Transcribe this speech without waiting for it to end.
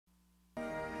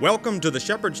Welcome to the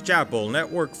Shepherd's Chapel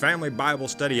Network Family Bible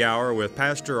Study Hour with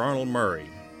Pastor Arnold Murray.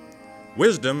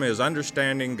 Wisdom is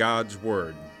understanding God's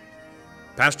Word.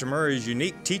 Pastor Murray's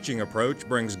unique teaching approach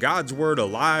brings God's Word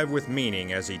alive with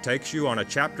meaning as he takes you on a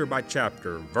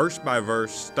chapter-by-chapter,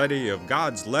 verse-by-verse study of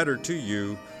God's letter to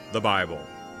you, the Bible.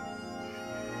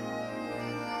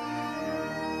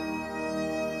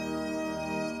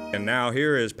 And now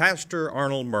here is Pastor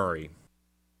Arnold Murray.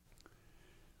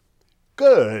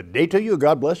 Good day to you.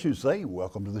 God bless you. Say,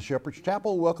 welcome to the Shepherd's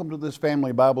Chapel. Welcome to this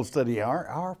Family Bible Study Hour.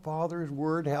 Our Father's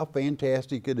Word, how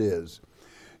fantastic it is.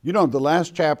 You know, the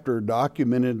last chapter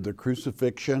documented the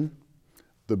crucifixion,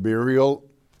 the burial,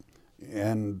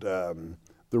 and the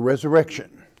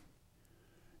resurrection.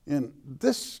 And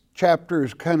this chapter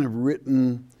is kind of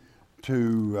written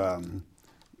to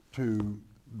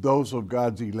those of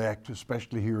God's elect,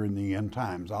 especially here in the end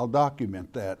times. I'll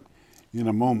document that in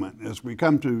a moment. As we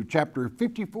come to chapter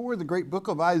 54, the great book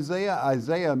of Isaiah,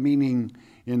 Isaiah meaning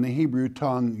in the Hebrew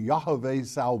tongue,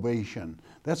 Yahweh's salvation.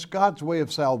 That's God's way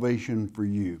of salvation for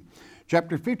you.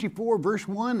 Chapter 54, verse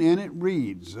 1, and it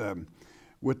reads,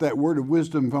 with that word of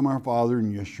wisdom from our Father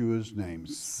in Yeshua's name,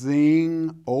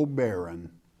 "Sing, O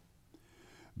barren,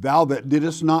 thou that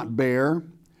didst not bear,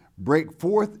 break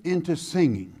forth into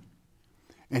singing,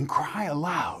 and cry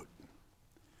aloud,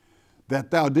 that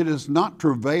thou didst not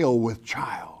travail with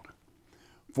child.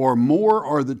 For more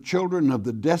are the children of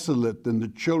the desolate than the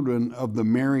children of the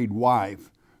married wife,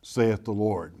 saith the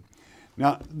Lord."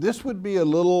 Now, this would be a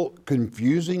little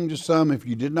confusing to some if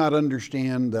you did not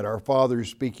understand that our Father is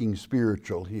speaking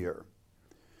spiritual here.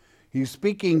 He's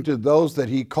speaking to those that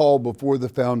he called before the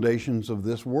foundations of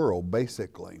this world,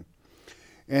 basically.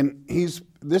 And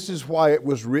this is why it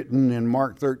was written in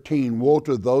Mark 13, "Woe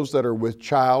to those that are with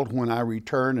child when I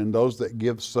return, and those that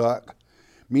give suck,"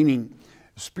 meaning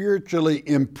spiritually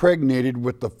impregnated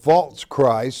with the false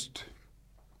Christ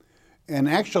and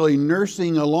actually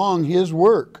nursing along his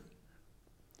work.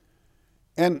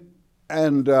 And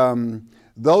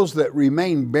those that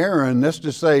remain barren, that's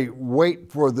to say,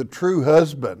 wait for the true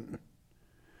husband.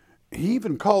 He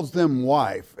even calls them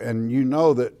wife, and you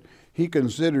know that he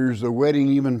considers the wedding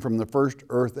even from the first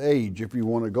earth age, if you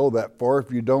want to go that far.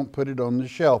 If you don't, put it on the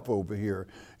shelf over here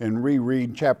and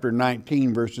reread chapter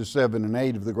 19, verses 7 and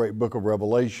 8 of the great book of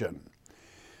Revelation.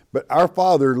 But our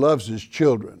Father loves his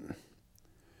children.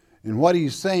 And what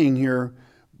he's saying here,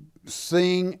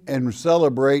 sing and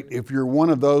celebrate if you're one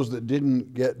of those that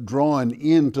didn't get drawn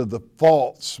into the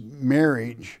false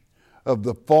marriage of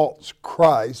the false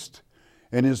Christ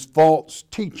and his false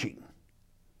teaching.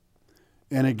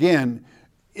 And again,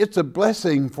 it's a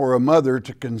blessing for a mother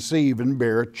to conceive and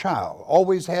bear a child.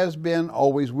 Always has been,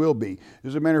 always will be.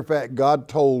 As a matter of fact, God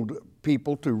told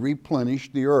people to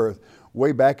replenish the earth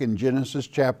way back in Genesis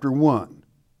chapter 1.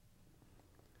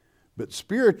 But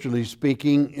spiritually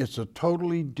speaking, it's a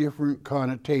totally different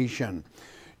connotation.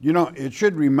 You know, it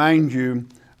should remind you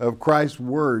of Christ's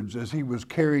words as he was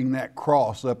carrying that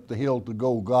cross up the hill to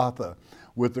Golgotha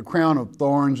with the crown of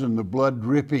thorns and the blood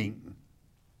dripping.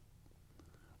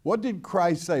 What did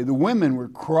Christ say? The women were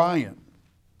crying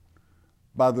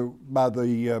by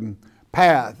the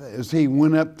path as he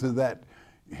went up to that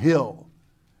hill.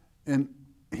 And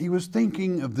he was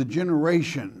thinking of the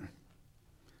generation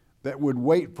that would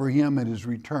wait for him at his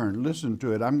return. Listen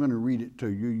to it. I'm going to read it to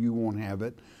you. You won't have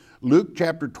it. Luke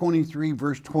chapter 23,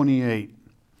 verse 28.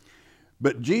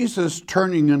 "But Jesus,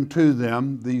 turning unto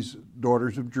them," these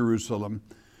daughters of Jerusalem,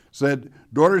 said,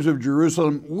 "Daughters of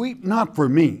Jerusalem, weep not for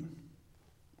me,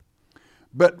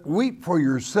 but weep for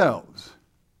yourselves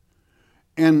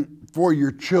and for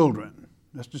your children."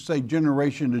 That's to say,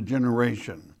 generation to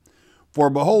generation. "For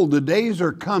behold, the days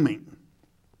are coming,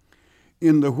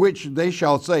 in the which they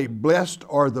shall say, Blessed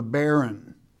are the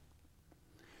barren,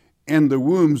 and the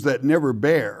wombs that never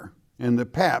bare, and the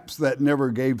paps that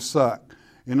never gave suck."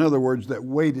 In other words, that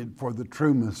waited for the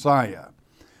true Messiah.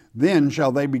 "Then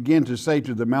shall they begin to say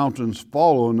to the mountains,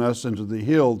 Fall on us, and to the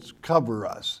hills, cover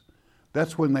us."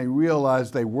 That's when they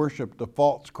realized they worshiped the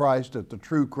false Christ at the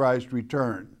true Christ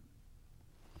return.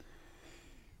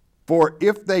 "For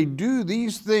if they do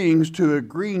these things to a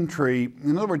green tree,"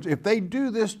 in other words, if they do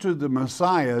this to the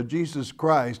Messiah, Jesus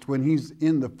Christ, when he's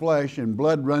in the flesh and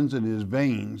blood runs in his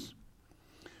veins,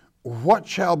 what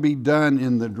shall be done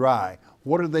in the dry?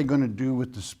 What are they going to do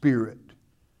with the Spirit?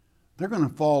 They're going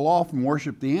to fall off and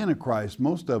worship the Antichrist,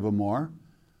 most of them are.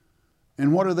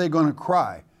 And what are they going to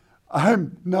cry?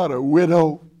 "I'm not a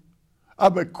widow,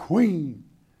 I'm a queen."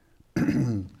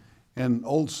 And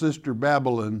old Sister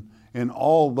Babylon and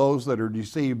all those that are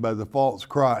deceived by the false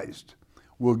Christ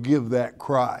will give that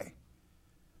cry.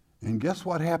 And guess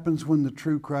what happens when the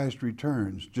true Christ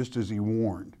returns, just as he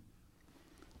warned?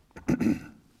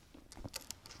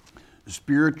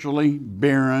 Spiritually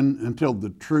barren until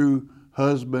the true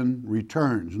husband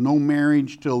returns. No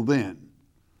marriage till then,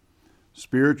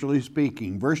 spiritually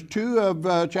speaking. Verse 2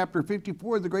 of chapter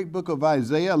 54, the great book of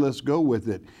Isaiah, let's go with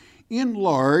it.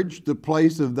 Enlarge the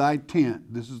place of thy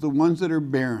tent. This is the ones that are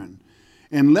barren.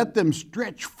 And let them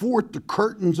stretch forth the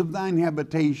curtains of thine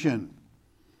habitation.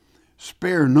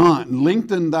 Spare not, and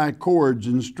lengthen thy cords,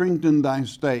 and strengthen thy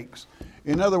stakes.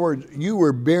 In other words, you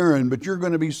were barren, but you're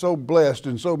going to be so blessed,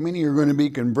 and so many are going to be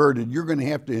converted. You're going to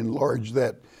have to enlarge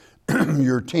that,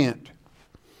 your tent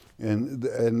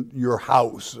and your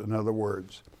house, in other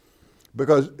words,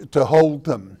 because to hold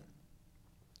them,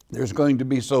 there's going to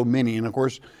be so many. And of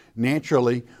course,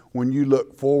 naturally, when you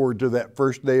look forward to that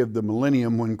first day of the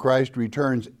millennium, when Christ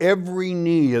returns, every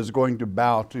knee is going to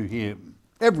bow to him.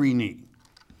 Every knee.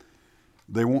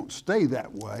 They won't stay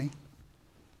that way,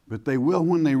 but they will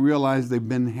when they realize they've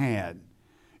been had.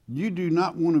 You do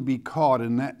not want to be caught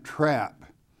in that trap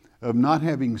of not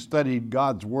having studied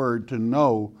God's Word to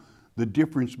know the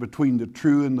difference between the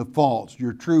true and the false,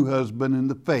 your true husband and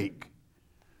the fake.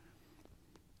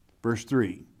 Verse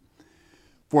 3,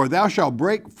 for thou shalt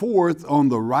break forth on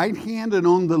the right hand and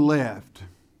on the left,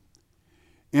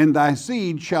 and thy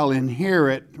seed shall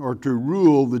inherit, or to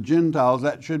rule, the Gentiles,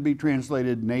 that should be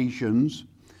translated nations,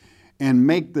 and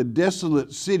make the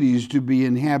desolate cities to be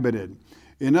inhabited.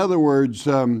 In other words,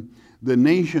 the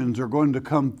nations are going to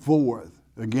come forth.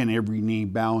 Again, every knee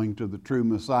bowing to the true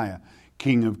Messiah,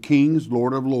 King of kings,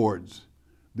 Lord of lords,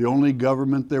 the only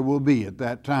government there will be at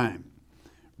that time.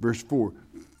 Verse 4,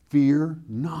 fear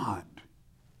not,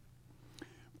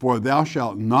 for thou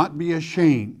shalt not be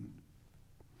ashamed.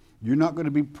 You're not going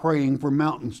to be praying for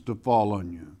mountains to fall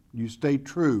on you. You stay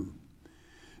true.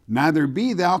 Neither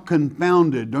be thou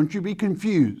confounded. Don't you be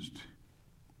confused.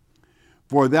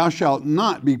 For thou shalt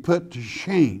not be put to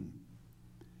shame.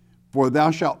 For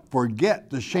thou shalt forget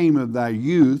the shame of thy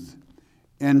youth,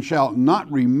 and shalt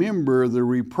not remember the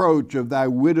reproach of thy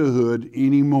widowhood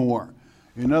anymore.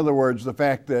 In other words, the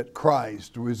fact that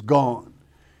Christ was gone.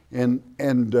 And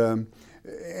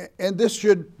this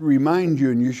should remind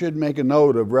you, and you should make a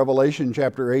note of Revelation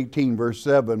chapter 18, verse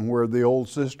 7, where the old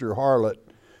sister harlot,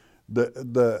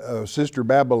 the sister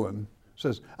Babylon,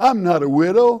 says, I'm not a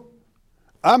widow,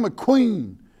 I'm a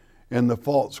queen. And the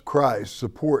false Christ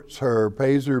supports her,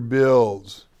 pays her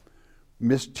bills,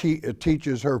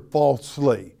 teaches her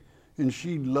falsely, and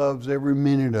she loves every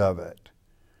minute of it.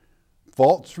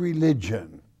 False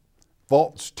religion,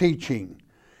 false teaching.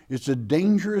 It's a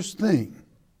dangerous thing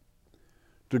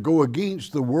to go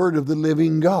against the word of the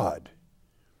living God.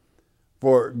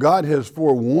 For God has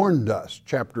forewarned us,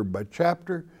 chapter by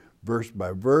chapter, verse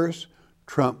by verse,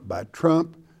 trump by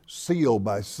trump, seal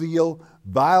by seal,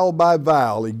 vial by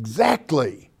vial,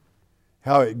 exactly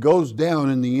how it goes down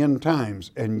in the end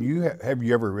times. And have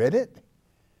you ever read it?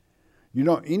 You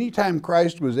know, anytime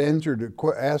Christ was answered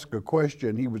to ask a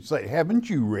question, he would say, haven't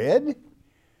you read?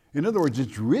 In other words,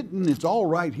 it's written, it's all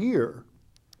right here.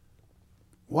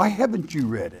 Why haven't you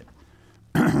read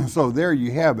it? So there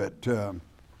you have it.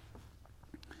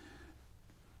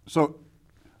 So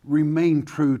remain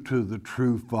true to the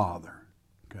true Father.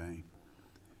 Okay.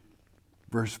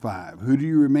 Verse 5. Who do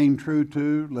you remain true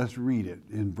to? Let's read it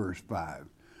in verse 5.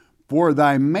 For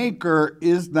thy maker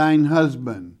is thine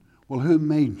husband. Well, who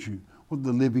made you? Well,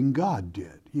 the living God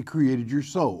did. He created your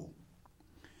soul.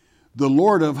 The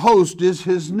Lord of hosts is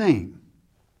his name.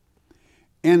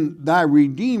 And thy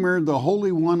Redeemer, the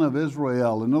Holy One of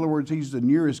Israel. In other words, he's the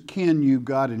nearest kin you've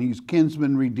got, and he's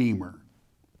kinsman redeemer.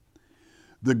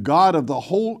 The God of the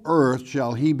whole earth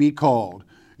shall he be called.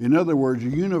 In other words,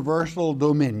 universal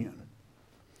dominion.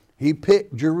 He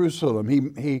picked Jerusalem.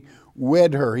 He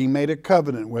wed her. He made a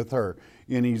covenant with her.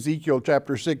 In Ezekiel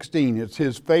chapter 16, it's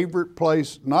his favorite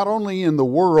place, not only in the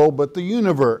world, but the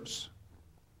universe.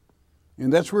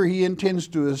 And that's where he intends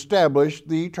to establish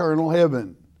the eternal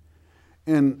heaven.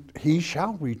 And he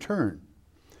shall return.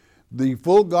 The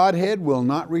full Godhead will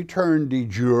not return de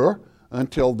jure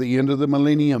until the end of the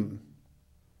millennium.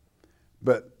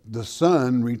 But the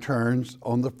Son returns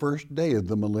on the first day of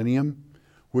the millennium,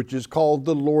 which is called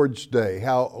the Lord's Day.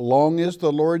 How long is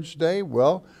the Lord's Day?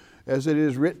 Well, as it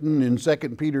is written in 2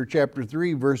 Peter chapter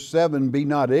 3, verse 7, be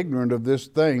not ignorant of this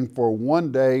thing, for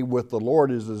one day with the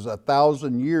Lord is as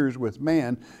 1,000 years with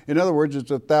man. In other words,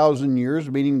 it's 1,000 years,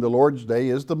 meaning the Lord's Day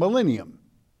is the millennium.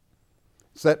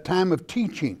 It's that time of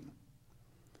teaching,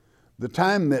 the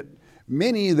time that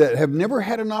many that have never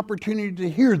had an opportunity to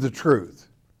hear the truth,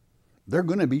 they're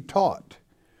going to be taught.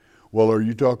 Well, are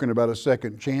you talking about a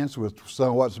second chance with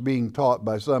what's being taught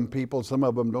by some people? Some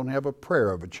of them don't have a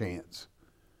prayer of a chance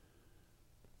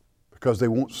because they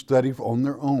won't study on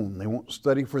their own. They won't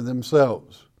study for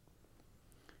themselves.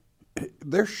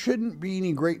 There shouldn't be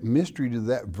any great mystery to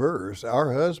that verse.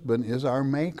 Our husband is our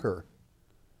maker.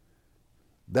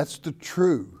 That's the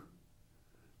truth.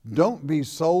 Don't be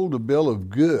sold a bill of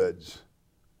goods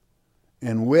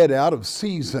and wed out of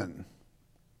season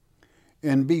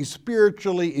and be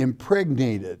spiritually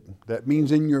impregnated, that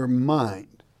means in your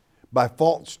mind, by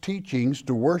false teachings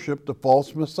to worship the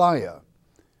false Messiah.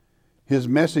 His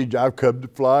message, I've come to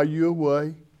fly you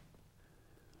away.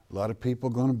 A lot of people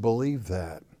are going to believe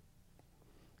that.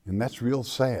 And that's real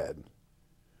sad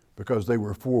because they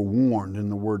were forewarned in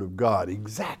the Word of God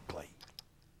exactly.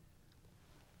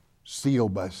 Seal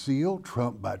by seal,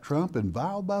 trump by trump, and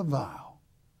vial by vial.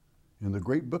 In the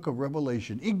great book of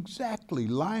Revelation, exactly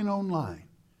line on line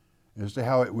as to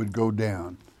how it would go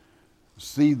down.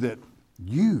 See that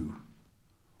you,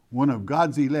 one of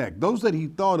God's elect, those that he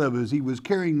thought of as he was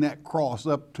carrying that cross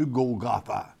up to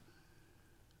Golgotha,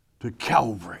 to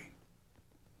Calvary.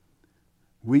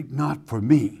 Weep not for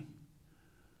me,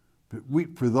 but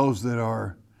weep for those that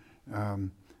are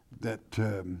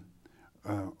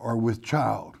with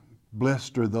child.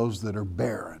 Blessed are those that are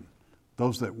barren,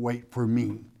 those that wait for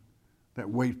me, that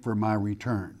wait for my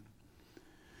return.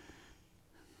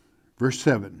 Verse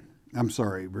 6.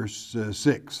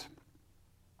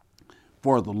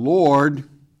 For the Lord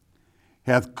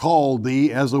hath called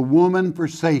thee as a woman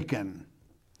forsaken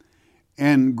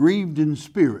and grieved in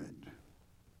spirit,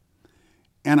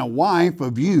 and a wife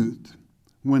of youth,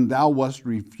 when thou wast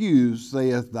refused,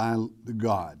 saith thy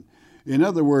God. In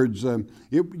other words, during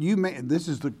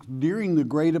the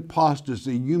great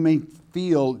apostasy, you may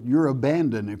feel you're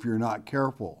abandoned if you're not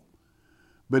careful.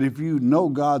 But if you know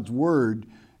God's word,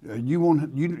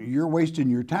 you're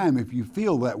wasting your time if you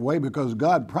feel that way, because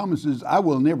God promises, I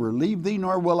will never leave thee,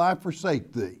 nor will I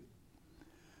forsake thee.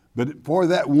 But for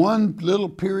that one little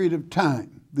period of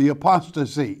time, the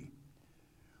apostasy,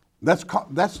 that's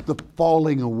the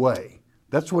falling away.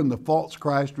 That's when the false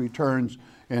Christ returns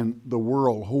and the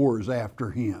world whores after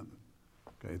him,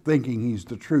 okay, thinking he's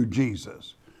the true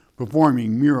Jesus,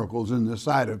 performing miracles in the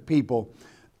sight of people,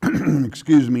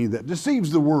 that deceives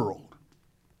the world.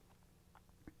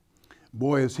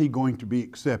 Boy, is he going to be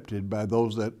accepted by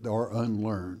those that are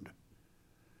unlearned.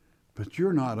 But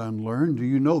you're not unlearned. Do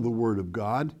you know the Word of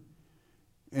God?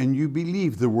 And you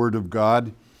believe the Word of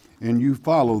God, and you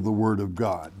follow the Word of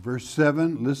God. Verse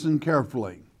 7, listen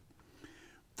carefully.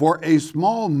 For a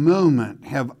small moment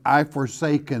have I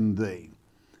forsaken thee,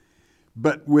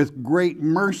 but with great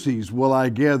mercies will I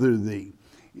gather thee.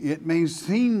 It may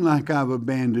seem like I've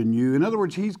abandoned you. In other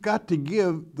words, he's got to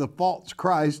give the false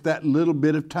Christ that little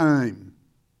bit of time.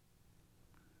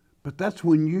 But that's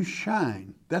when you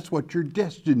shine. That's what your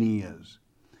destiny is.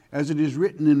 As it is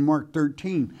written in Mark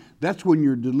 13, that's when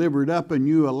you're delivered up and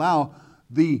you allow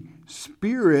the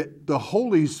Spirit, the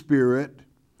Holy Spirit,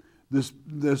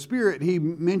 the Spirit he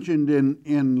mentioned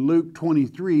in Luke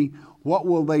 23, what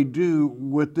will they do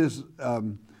with this,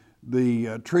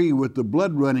 the tree with the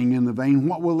blood running in the vein?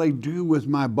 What will they do with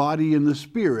my body and the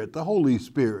Spirit, the Holy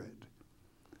Spirit?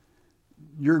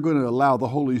 You're going to allow the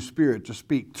Holy Spirit to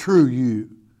speak through you.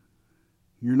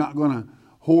 You're not going to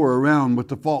whore around with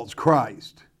the false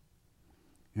Christ.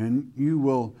 And you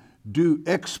will do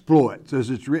exploits, as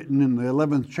it's written in the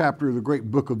 11th chapter of the great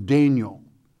book of Daniel.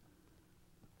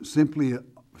 Simply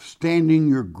standing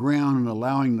your ground and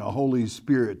allowing the Holy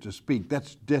Spirit to speak.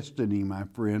 That's destiny, my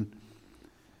friend.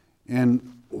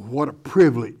 And what a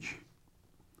privilege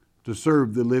to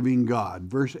serve the living God.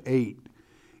 Verse 8,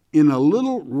 in a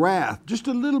little wrath, just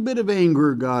a little bit of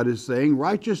anger, God is saying,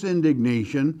 righteous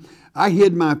indignation, I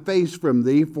hid my face from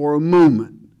thee for a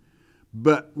moment.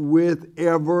 But with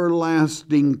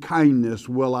everlasting kindness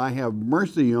will I have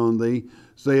mercy on thee,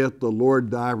 saith the Lord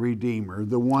thy Redeemer,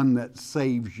 the one that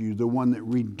saves you, the one that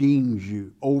redeems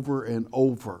you over and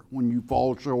over when you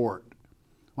fall short.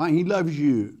 Why? He loves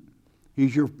you.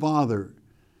 He's your Father.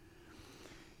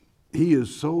 He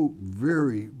is so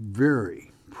very,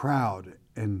 very proud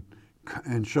and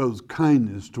shows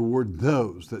kindness toward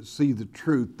those that see the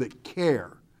truth, that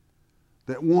care,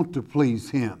 that want to please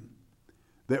Him,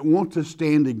 that want to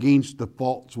stand against the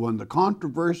false one. The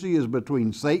controversy is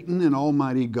between Satan and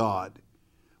Almighty God.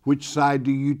 Which side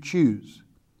do you choose?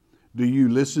 Do you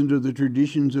listen to the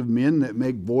traditions of men that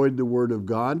make void the Word of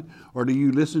God, or do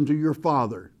you listen to your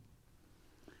Father?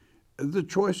 The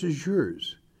choice is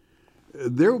yours.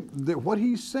 What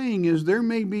he's saying is there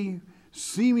may be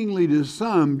seemingly to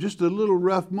some just a little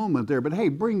rough moment there, but hey,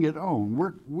 bring it on.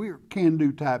 We're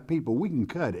can-do type people. We can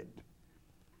cut it.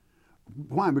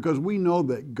 Why? Because we know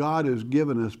that God has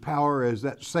given us power, as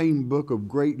that same book of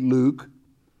great Luke,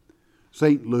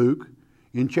 St. Luke,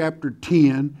 in chapter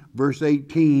 10, verse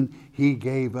 18, he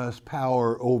gave us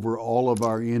power over all of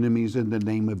our enemies in the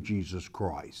name of Jesus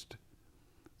Christ.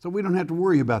 So we don't have to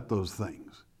worry about those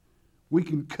things. We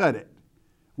can cut it.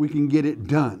 We can get it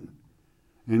done.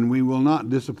 And we will not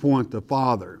disappoint the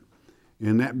Father.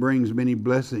 And that brings many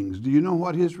blessings. Do you know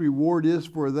what his reward is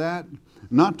for that?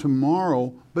 Not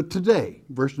tomorrow, but today.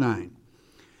 Verse 9.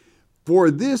 For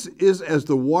this is as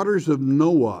the waters of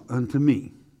Noah unto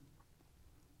me.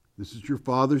 This is your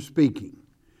Father speaking.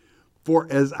 For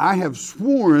as I have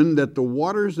sworn that the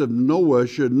waters of Noah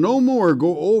should no more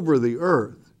go over the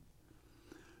earth,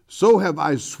 so have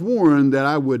I sworn that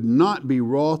I would not be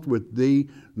wroth with thee,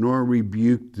 nor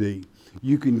rebuke thee.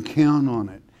 You can count on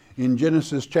it. In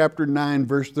Genesis chapter 9,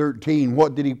 verse 13,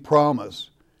 what did he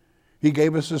promise? He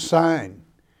gave us a sign.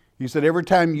 He said, every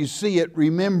time you see it,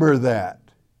 remember that.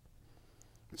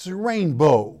 It's a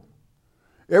rainbow.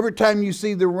 Every time you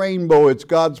see the rainbow, it's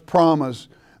God's promise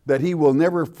that he will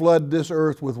never flood this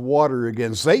earth with water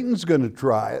again. Satan's going to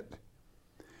try it.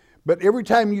 But every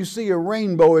time you see a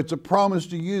rainbow, it's a promise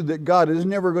to you that God is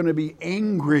never going to be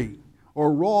angry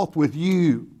or wroth with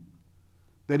you,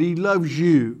 that he loves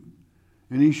you,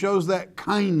 and he shows that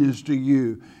kindness to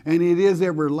you, and it is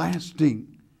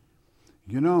everlasting.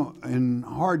 You know, in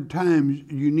hard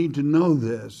times, you need to know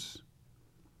this,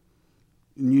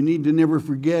 and you need to never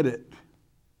forget it,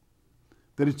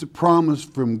 that it's a promise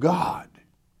from God.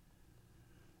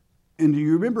 And do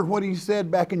you remember what he said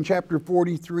back in chapter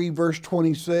 43, verse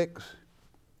 26?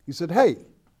 He said, hey,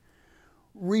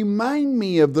 remind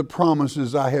me of the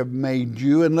promises I have made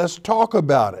you, and let's talk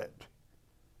about it.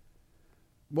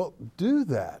 Well, do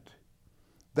that.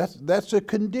 That's a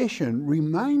condition.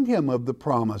 Remind him of the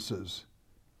promises.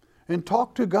 And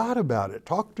talk to God about it.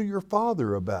 Talk to your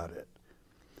Father about it.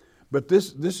 But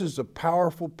this is a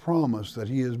powerful promise that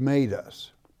he has made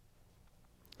us.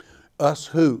 Us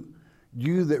who?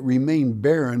 You that remain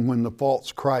barren when the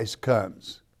false Christ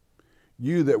comes.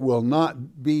 You that will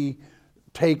not be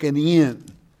taken in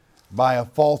by a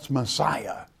false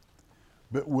Messiah,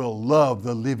 but will love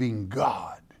the living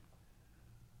God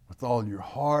with all your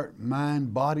heart,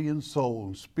 mind, body, and soul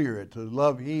and spirit, to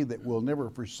love he that will never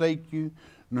forsake you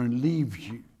nor leave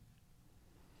you.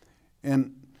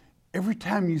 And every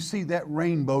time you see that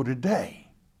rainbow today,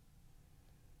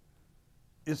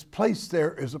 it's placed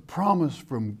there as a promise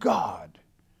from God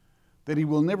that he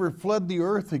will never flood the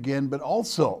earth again, but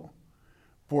also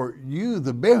for you,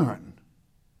 the barren,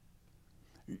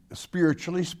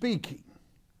 spiritually speaking,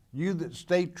 you that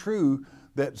stay true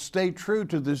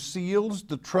to the seals,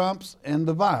 the trumps, and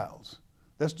the vials.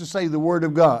 That's to say, the Word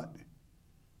of God.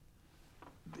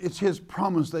 It's his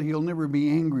promise that he'll never be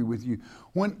angry with you.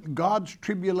 When God's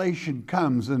tribulation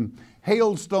comes and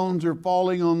hailstones are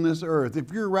falling on this earth,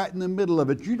 if you're right in the middle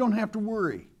of it, you don't have to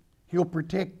worry. He'll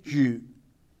protect you.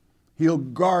 He'll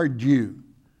guard you.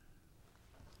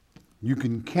 You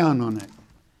can count on it.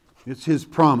 It's his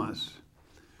promise.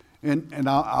 And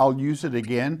I'll use it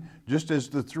again, just as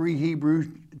the three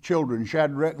Hebrew children,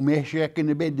 Shadrach, Meshach,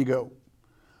 and Abednego,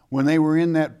 when they were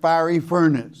in that fiery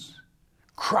furnace,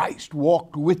 Christ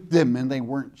walked with them and they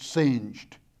weren't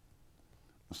singed.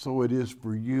 So it is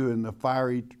for you in the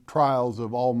fiery trials of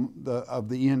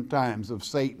the end times of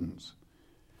Satan's.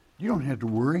 You don't have to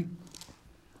worry.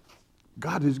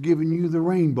 God has given you the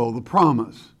rainbow, the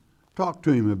promise. Talk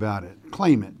to him about it.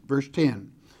 Claim it. Verse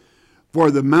 10. For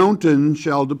the mountains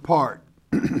shall depart.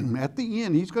 At the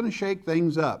end, he's going to shake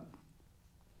things up.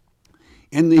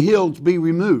 And the hills be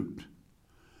removed.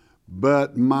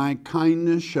 But my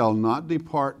kindness shall not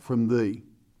depart from thee.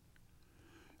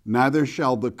 Neither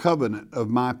shall the covenant of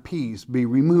my peace be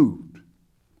removed,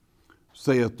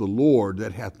 saith the Lord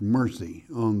that hath mercy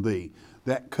on thee.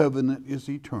 That covenant is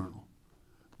eternal.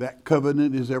 That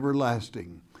covenant is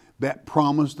everlasting. That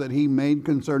promise that he made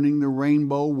concerning the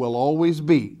rainbow will always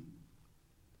be.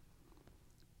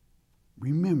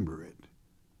 Remember it.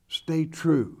 Stay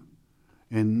true.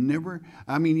 And never,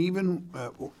 even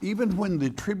when the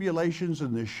tribulations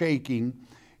and the shaking,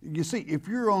 you see, if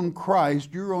you're on Christ,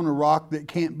 you're on a rock that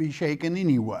can't be shaken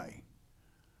anyway.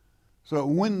 So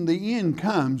when the end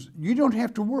comes, you don't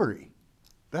have to worry.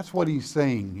 That's what he's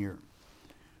saying here.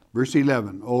 Verse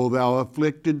 11, O thou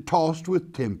afflicted, tossed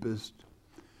with tempest,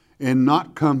 and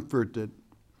not comforted,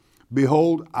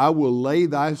 behold, I will lay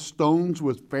thy stones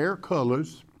with fair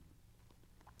colors,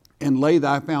 and lay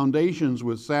thy foundations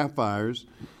with sapphires.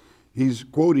 He's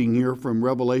quoting here from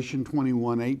Revelation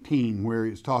 21:18, where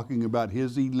he's talking about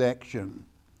his election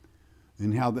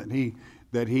and how that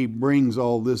he brings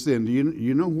all this in.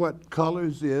 You know what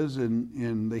colors is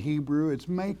in the Hebrew? It's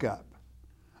makeup.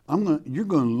 You're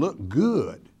going to look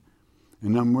good.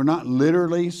 And we're not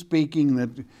literally speaking that.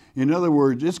 In other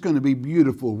words, it's going to be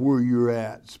beautiful where you're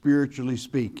at, spiritually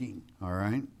speaking. All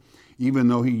right? Even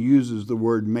though he uses the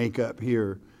word makeup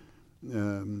here,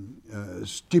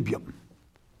 stibium.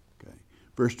 Okay.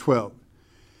 Verse 12.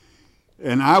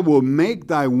 And I will make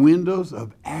thy windows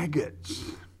of agates,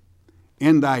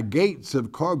 and thy gates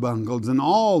of carbuncles, and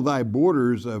all thy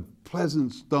borders of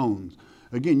pleasant stones.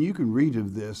 Again, you can read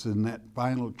of this in that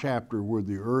final chapter where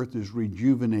the earth is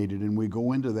rejuvenated and we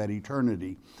go into that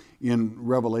eternity in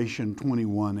Revelation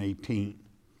 21:18.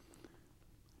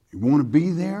 You want to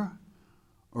be there?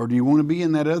 Or do you want to be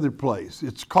in that other place?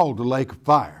 It's called the lake of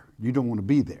fire. You don't want to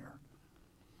be there.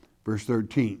 Verse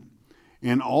 13.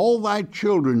 And all thy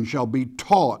children shall be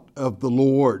taught of the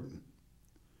Lord,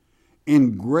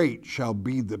 and great shall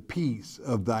be the peace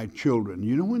of thy children.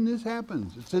 You know when this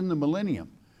happens? It's in the millennium.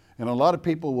 And a lot of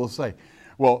people will say,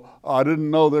 well, I didn't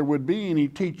know there would be any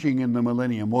teaching in the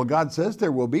millennium. Well, God says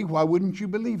there will be. Why wouldn't you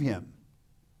believe him?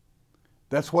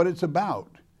 That's what it's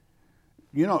about.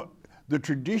 You know, the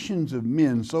traditions of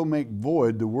men so make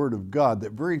void the word of God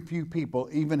that very few people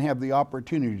even have the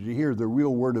opportunity to hear the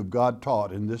real word of God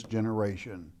taught in this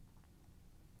generation.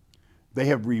 They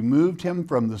have removed him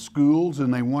from the schools,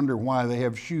 and they wonder why they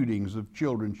have shootings of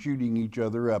children shooting each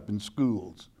other up in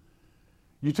schools.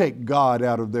 You take God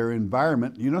out of their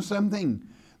environment. You know something?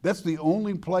 That's the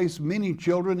only place many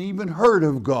children even heard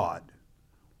of God,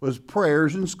 was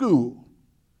prayers in school.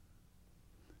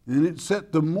 And it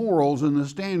set the morals and the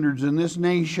standards in this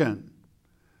nation.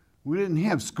 We didn't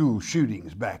have school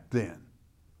shootings back then.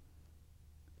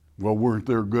 Well, weren't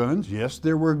there guns? Yes,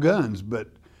 there were guns, but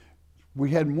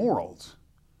we had morals.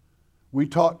 We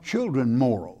taught children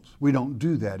morals. We don't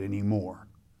do that anymore.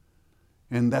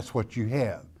 And that's what you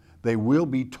have. They will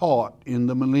be taught in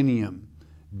the millennium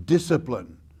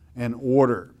discipline and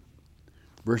order.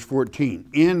 Verse 14,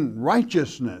 in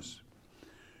righteousness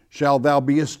shall thou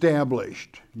be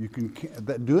established. You can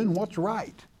doing what's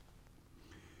right.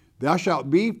 Thou shalt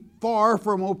be far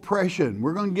from oppression.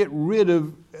 We're going to get rid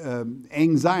of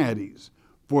anxieties.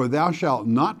 For thou shalt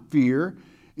not fear,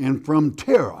 and from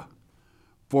terror,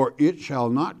 for it shall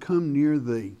not come near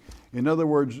thee. In other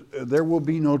words, there will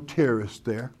be no terrorists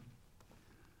there.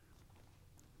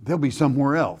 They'll be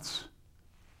somewhere else.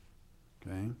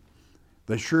 Okay?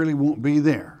 They surely won't be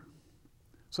there.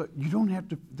 So you don't have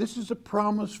to, this is a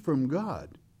promise from God.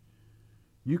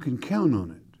 You can count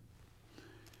on it.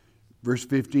 Verse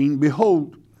 15,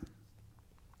 behold,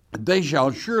 they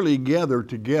shall surely gather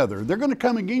together. They're going to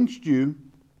come against you,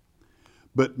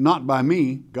 but not by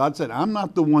me. God said, I'm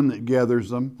not the one that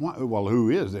gathers them. Well, who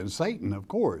is then? Satan, of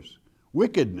course.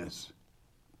 Wickedness.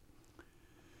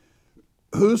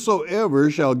 Whosoever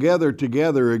shall gather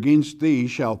together against thee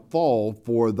shall fall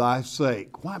for thy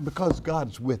sake. Why? Because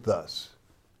God's with us.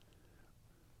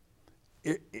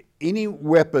 Any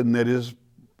weapon that is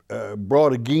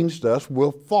brought against us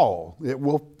will fall. It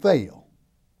will fail.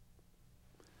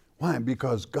 Why?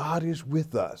 Because God is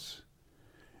with us.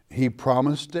 He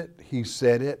promised it. He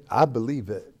said it. I believe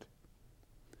it.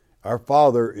 Our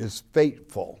Father is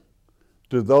faithful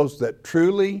to those that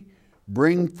truly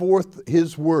bring forth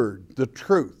His word, the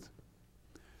truth,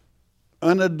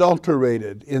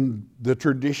 unadulterated in the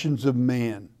traditions of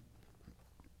man,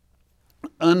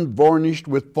 unvarnished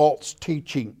with false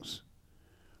teachings,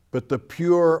 but the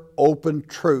pure, open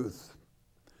truth.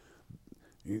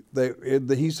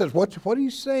 He says, what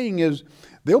he's saying is,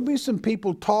 there'll be some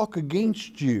people talk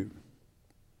against you,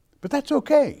 but that's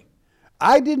okay.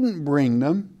 I didn't bring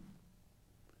them,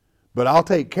 but I'll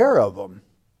take care of them.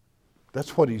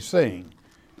 That's what he's saying.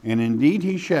 And indeed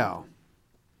he shall.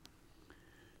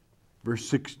 Verse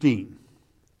 16.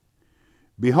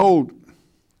 Behold,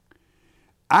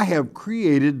 I have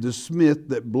created the smith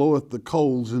that bloweth the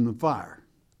coals in the fire,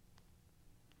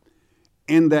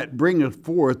 and that bringeth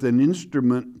forth an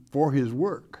instrument for his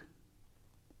work.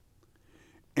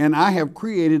 And I have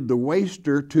created the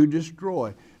waster to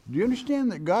destroy. Do you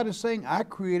understand that God is saying, I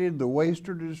created the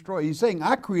waster to destroy? He's saying,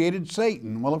 I created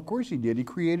Satan. Well, of course he did. He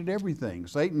created everything.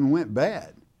 Satan went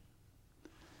bad.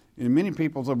 And many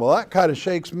people say, well, that kind of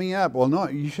shakes me up. Well, no,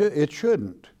 it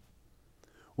shouldn't.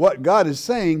 What God is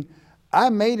saying, I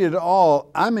made it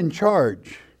all. I'm in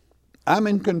charge. I'm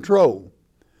in control.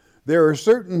 There are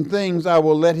certain things I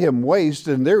will let him waste,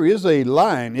 and there is a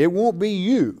line. It won't be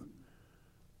you.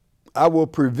 I will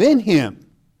prevent him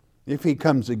if he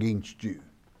comes against you.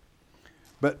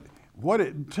 But what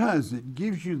it does, it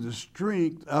gives you the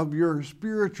strength of your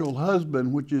spiritual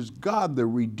husband, which is God, the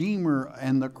Redeemer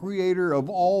and the Creator of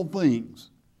all things,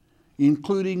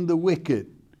 including the wicked.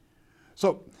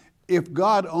 So if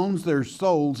God owns their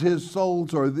souls, their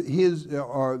souls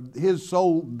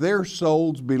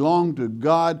belong to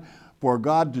God for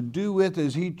God to do with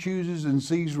as He chooses and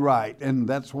sees right. And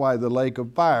that's why the lake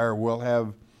of fire will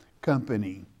have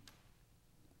company.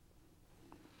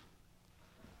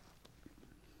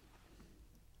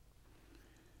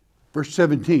 Verse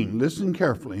 17, listen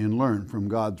carefully and learn from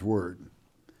God's word.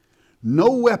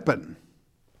 No weapon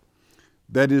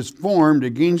that is formed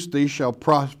against thee shall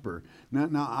prosper.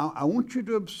 Now I want you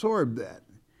to absorb that.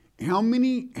 How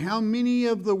many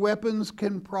of the weapons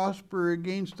can prosper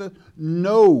against us?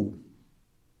 No.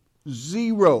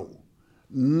 Zero.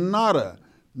 Nada.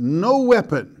 No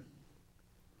weapon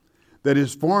that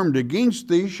is formed against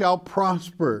thee shall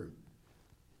prosper.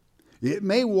 It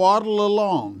may waddle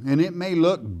along and it may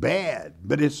look bad,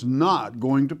 but it's not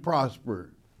going to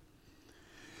prosper.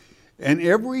 And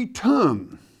every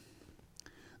tongue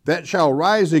that shall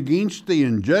rise against thee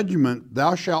in judgment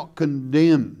thou shalt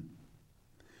condemn.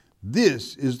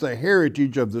 This is the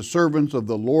heritage of the servants of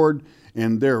the Lord,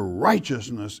 and their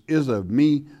righteousness is of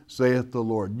me, saith the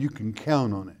Lord. You can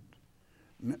count on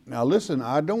it. Now listen,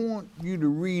 I don't want you to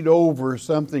read over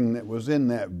something that was in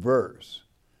that verse,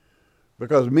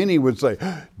 because many would say,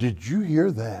 did you hear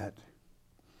that?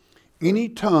 Any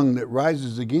tongue that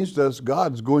rises against us,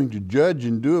 God's going to judge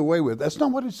and do away with. That's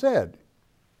not what it said.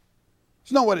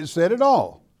 It's not what it said at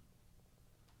all.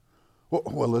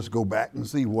 Well, let's go back and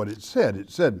see what it said.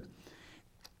 It said,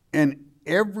 and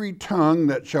every tongue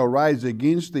that shall rise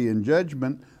against thee in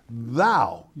judgment,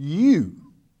 you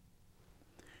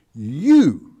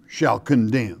shall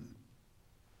condemn.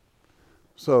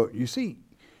 So you see,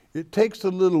 it takes a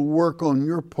little work on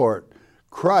your part.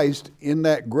 Christ, in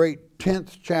that great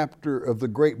 10th chapter of the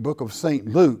great book of St.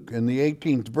 Luke, in the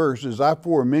 18th verse, as I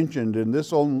forementioned in this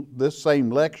same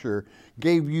lecture,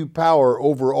 gave you power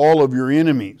over all of your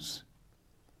enemies.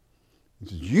 He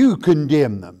says, you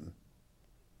condemn them.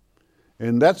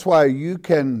 And that's why you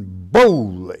can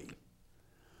boldly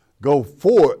go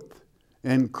forth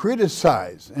and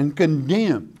criticize and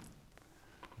condemn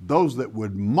those that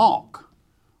would mock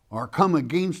or come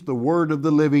against the word of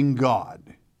the living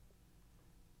God.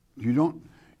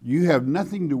 You have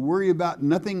nothing to worry about,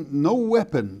 no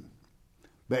weapon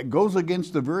that goes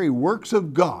against the very works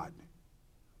of God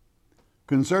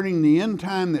concerning the end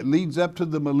time that leads up to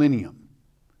the millennium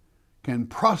can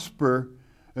prosper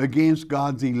against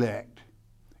God's elect,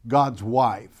 God's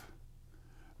wife,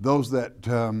 those that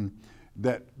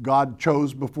God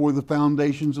chose before the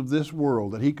foundations of this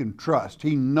world, that He can trust.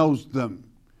 He knows them.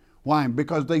 Why?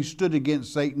 Because they stood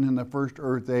against Satan in the first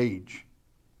earth age.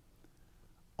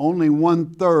 Only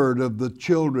 1/3 of the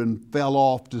children fell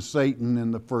off to Satan in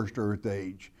the first earth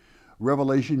age.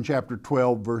 Revelation chapter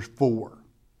 12, verse 4.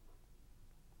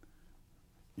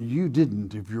 You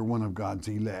didn't if you're one of God's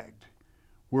elect.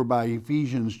 Whereby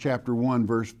Ephesians chapter 1,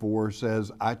 verse 4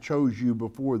 says, I chose you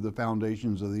before the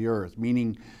foundations of the earth.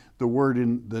 Meaning the word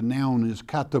in the noun is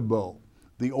katabo,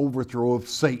 the overthrow of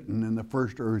Satan in the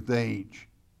first earth age.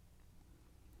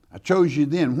 I chose you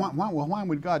then. Why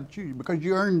would God choose you? Because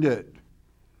you earned it.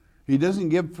 He doesn't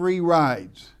give free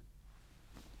rides.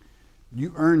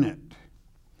 You earn it.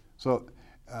 So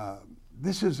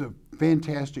this is a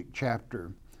fantastic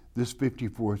chapter, this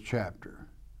 54th chapter.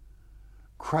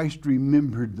 Christ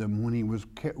remembered them when He was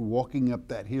walking up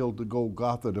that hill to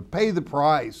Golgotha to pay the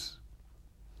price.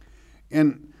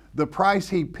 And the price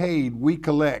He paid, we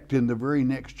collect in the very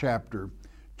next chapter,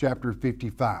 chapter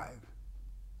 55.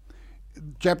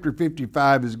 Chapter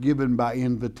 55 is given by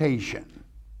invitation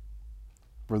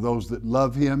for those that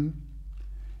love Him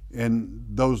and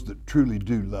those that truly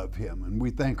do love Him. And we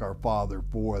thank our Father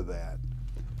for that.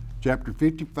 Chapter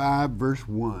 55, verse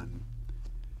 1.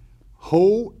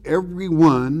 Ho, every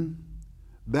one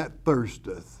that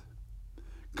thirsteth,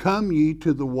 come ye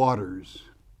to the waters,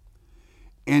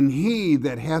 and he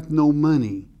that hath no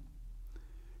money,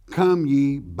 come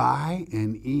ye buy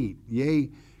and eat. Yea,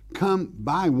 come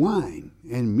buy wine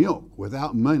and milk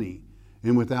without money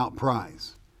and without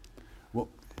price. Well,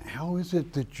 how is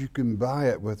it that you can buy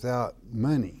it without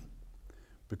money?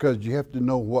 Because you have to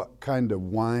know what kind of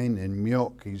wine and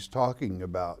milk he's talking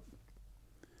about.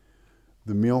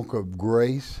 The milk of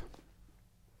grace,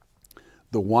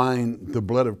 the wine, the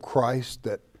blood of Christ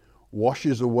that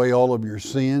washes away all of your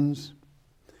sins,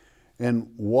 and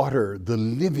water, the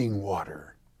living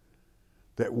water,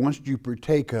 that once you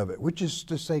partake of it, which is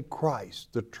to say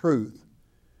Christ, the truth,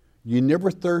 you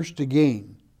never thirst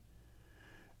again.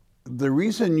 The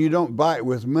reason you don't buy it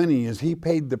with money is he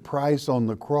paid the price on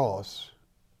the cross.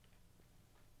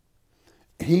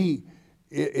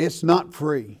 It's not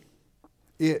free.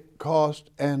 It cost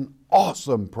an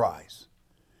awesome price.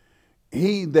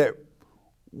 He that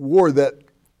wore that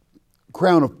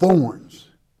crown of thorns,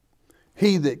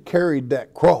 he that carried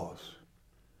that cross,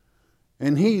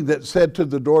 and he that said to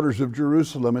the daughters of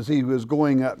Jerusalem as he was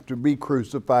going up to be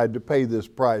crucified to pay this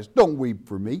price, don't weep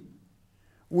for me,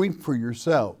 weep for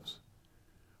yourselves.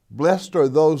 Blessed are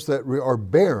those that are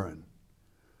barren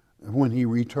when he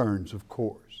returns, of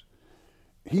course.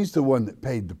 He's the one that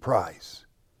paid the price.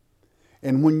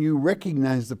 And when you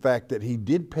recognize the fact that he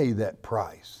did pay that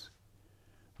price,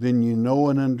 then you know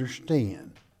and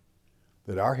understand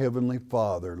that our Heavenly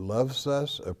Father loves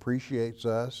us, appreciates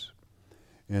us,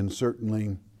 and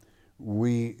certainly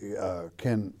we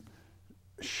can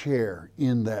share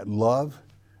in that love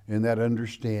and that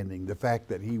understanding, the fact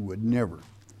that he would never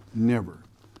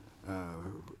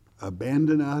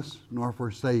abandon us nor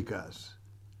forsake us,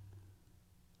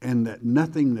 and that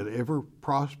nothing that ever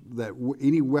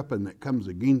any weapon that comes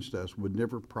against us would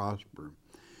never prosper.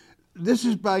 This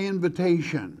is by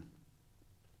invitation.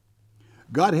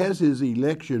 God has his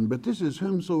election, but this is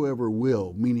whomsoever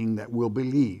will, meaning that will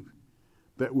believe,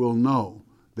 that will know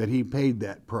that he paid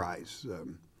that price.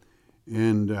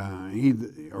 And he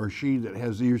or she that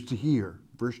has ears to hear.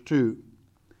 Verse 2,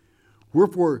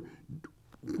 Wherefore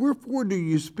do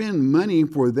you spend money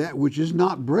for that which is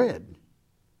not bread,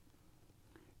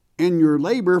 and your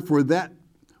labor for that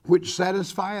which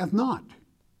satisfieth not?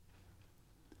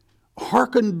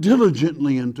 Hearken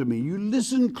diligently unto me. You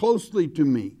listen closely to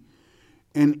me,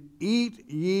 and eat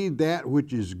ye that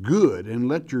which is good, and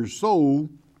let your soul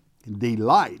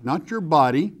delight, not your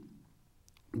body,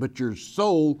 but your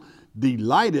soul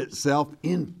delight itself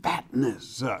in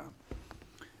fatness.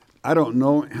 I don't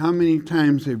know how many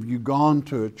times have you gone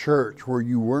to a church where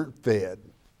you weren't fed,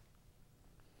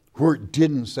 where it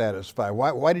didn't satisfy.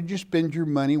 Why did you spend your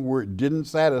money where it didn't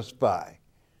satisfy,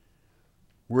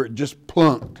 where it just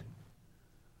plunked?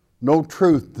 No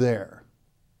truth there,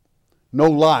 no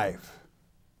life.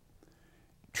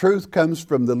 Truth comes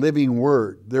from the living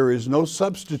Word. There is no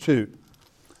substitute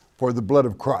for the blood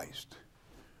of Christ.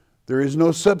 There is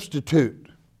no substitute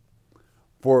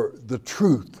for the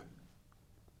truth.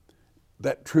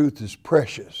 That truth is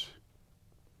precious.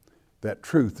 That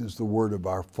truth is the word of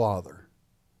our Father,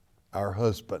 our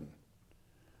husband.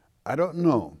 I don't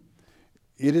know.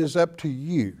 It is up to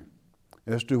you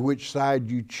as to which side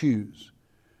you choose,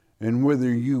 and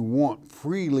whether you want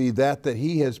freely that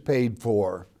he has paid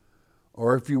for,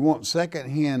 or if you want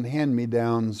second-hand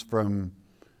hand-me-downs from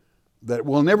that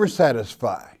will never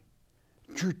satisfy.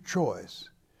 It's your choice.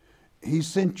 He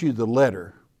sent you the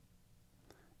letter.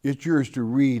 It's yours to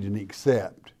read and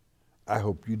accept. I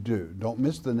hope you do. Don't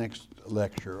miss the next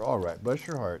lecture. All right, bless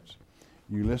your hearts.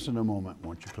 You listen a moment,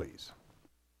 won't you please?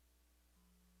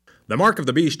 The Mark of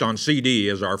the Beast on CD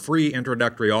is our free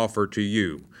introductory offer to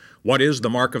you. What is the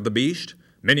Mark of the Beast?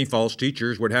 Many false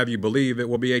teachers would have you believe it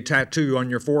will be a tattoo on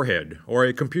your forehead or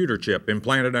a computer chip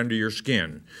implanted under your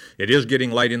skin. It is getting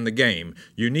late in the game.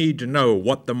 You need to know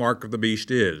what the Mark of the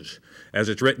Beast is. As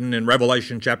it's written in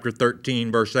Revelation chapter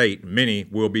 13, verse 8, many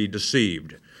will be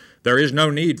deceived. There is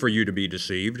no need for you to be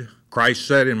deceived. Christ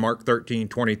said in Mark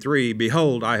 13:23,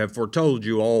 Behold, I have foretold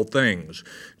you all things.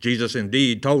 Jesus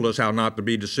indeed told us how not to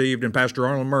be deceived, and Pastor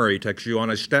Arnold Murray takes you on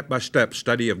a step-by-step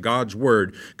study of God's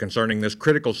Word concerning this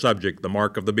critical subject, the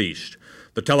Mark of the Beast.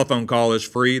 The telephone call is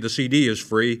free. The CD is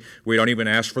free. We don't even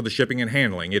ask for the shipping and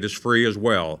handling. It is free as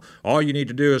well. All you need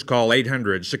to do is call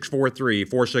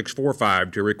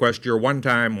 800-643-4645 to request your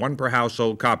one-time,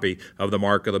 one-per-household copy of the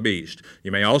Mark of the Beast.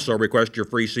 You may also request your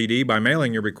free CD by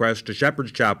mailing your request to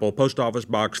Shepherd's Chapel, Post Office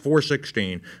Box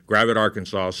 416, Gravette,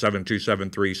 Arkansas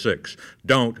 72736.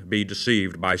 Don't be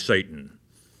deceived by Satan.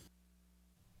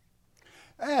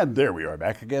 And there we are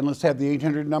back again. Let's have the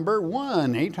 800 number,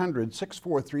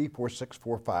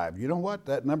 1-800-643-4645. You know what?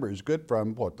 That number is good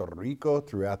from Puerto Rico,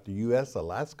 throughout the U.S.,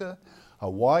 Alaska,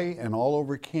 Hawaii, and all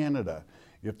over Canada.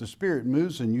 If the Spirit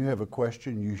moves and you have a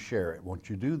question, you share it. Won't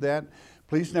you do that?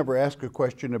 Please never ask a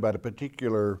question about a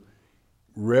particular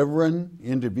reverend,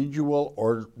 individual,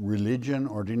 or religion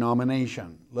or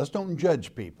denomination. Let's don't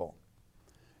judge people.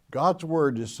 God's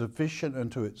Word is sufficient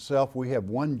unto itself. We have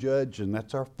one judge, and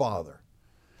that's our Father.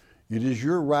 It is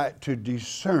your right to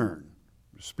discern,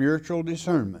 spiritual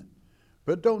discernment,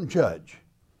 but don't judge.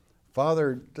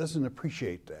 Father doesn't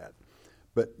appreciate that.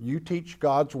 But you teach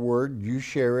God's Word, you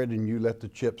share it, and you let the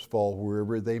chips fall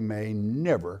wherever they may.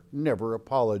 Never, never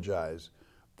apologize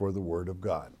for the Word of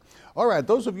God. All right,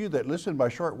 those of you that listen by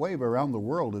shortwave around the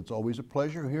world, it's always a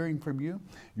pleasure hearing from you.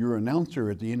 Your announcer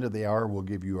at the end of the hour will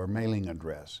give you our mailing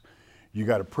address. You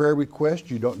got a prayer request,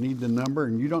 you don't need the number,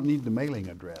 and you don't need the mailing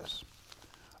address.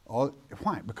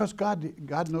 Why? Because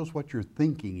God knows what you're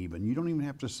thinking even. You don't even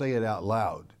have to say it out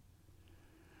loud.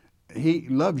 He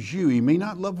loves you. He may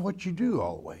not love what you do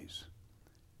always,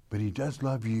 but He does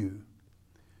love you.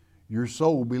 Your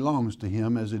soul belongs to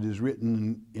Him, as it is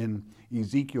written in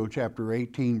Ezekiel chapter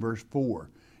 18, verse 4.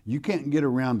 You can't get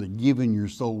around to giving your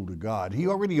soul to God. He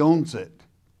already owns it.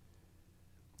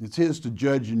 It's His to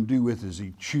judge and do with as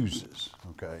He chooses,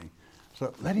 okay?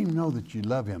 So let Him know that you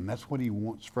love Him. That's what He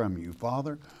wants from you.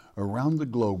 Father, around the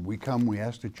globe we come, we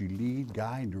ask that you lead,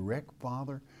 guide, direct,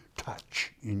 Father,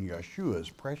 touch in Yeshua's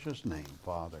precious name,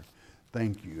 Father.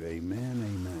 Thank you. Amen,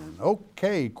 amen.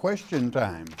 Okay, question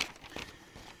time.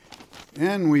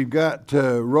 And we've got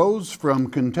Rose from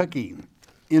Kentucky.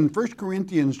 In 1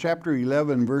 Corinthians chapter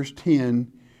 11, verse 10,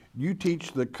 you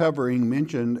teach the covering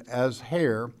mentioned as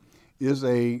hair is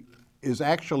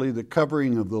actually the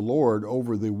covering of the Lord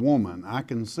over the woman. I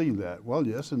can see that. Well,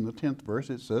 yes, in the 10th verse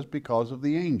it says because of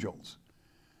the angels.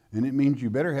 And it means you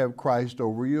better have Christ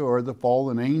over you or the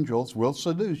fallen angels will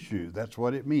seduce you. That's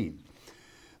what it means.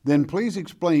 Then please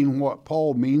explain what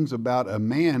Paul means about a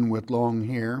man with long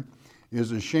hair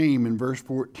is a shame in verse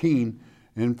 14,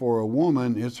 and for a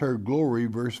woman it's her glory,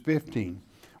 verse 15.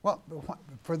 Well,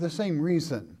 for the same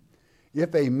reason.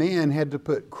 If a man had to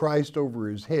put Christ over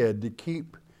his head to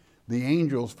keep the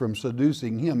angels from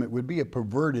seducing him, it would be a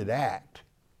perverted act.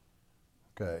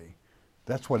 Okay,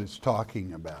 that's what it's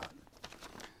talking about.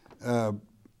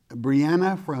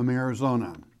 Brianna from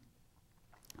Arizona.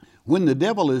 When the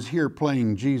devil is here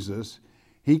playing Jesus,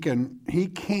 he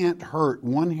can't hurt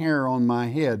one hair on my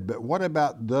head, but what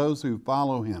about those who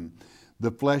follow him?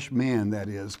 The flesh man, that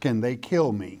is. Can they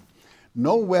kill me?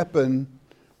 No weapon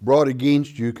brought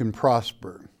against you can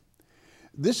prosper.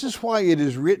 This is why it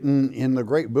is written in the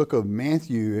great book of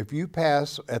Matthew, if you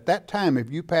pass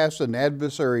an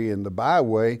adversary in the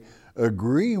byway,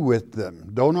 agree with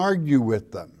them. Don't argue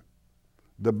with them.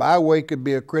 The byway could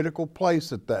be a critical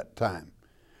place at that time.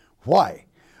 Why?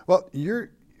 Well, you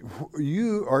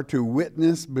are to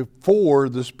witness before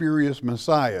the spurious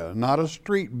Messiah, not a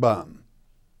street bum.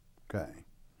 Okay.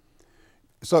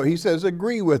 So he says,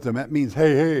 agree with them. That means,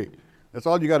 hey, that's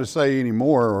all you got to say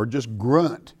anymore, or just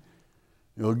grunt.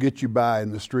 It'll get you by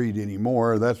in the street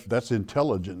anymore. That's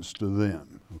intelligence to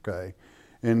them, okay?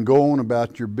 And go on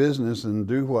about your business and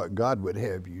do what God would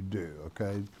have you do,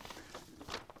 okay?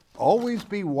 Always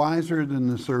be wiser than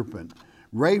the serpent.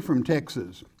 Ray from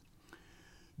Texas.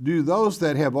 Do those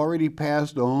that have already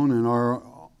passed on and are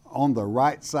on the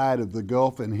right side of the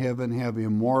gulf in heaven have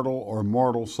immortal or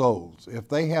mortal souls? If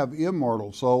they have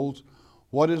immortal souls,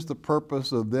 what is the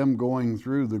purpose of them going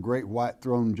through the great white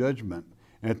throne judgment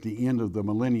at the end of the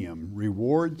millennium?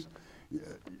 Rewards?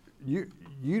 You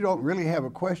don't really have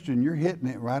a question. You're hitting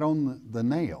it right on the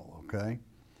nail, okay?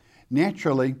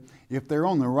 Naturally, if they're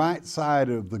on the right side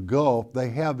of the gulf, they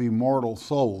have immortal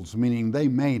souls, meaning they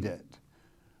made it.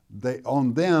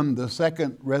 On them, the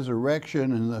second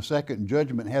resurrection and the second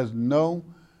judgment has no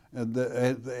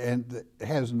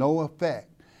effect.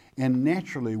 And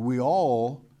naturally,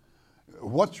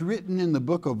 what's written in the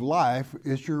book of life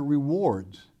is your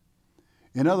rewards.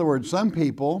 In other words, some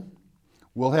people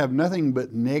will have nothing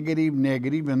but negative,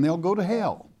 and they'll go to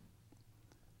hell.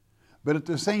 But at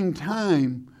the same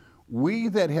time, we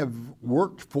that have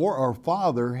worked for our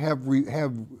Father it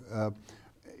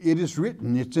is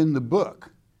written, it's in the book.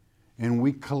 And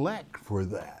we collect for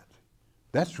that.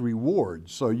 That's reward.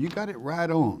 So you got it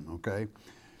right on, okay?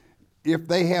 If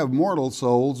they have mortal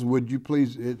souls, would you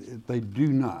please, they do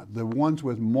not. The ones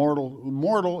with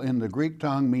mortal in the Greek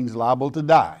tongue means liable to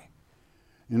die.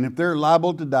 And if they're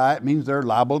liable to die, it means they're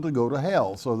liable to go to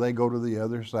hell. So they go to the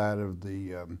other side of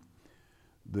the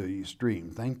stream.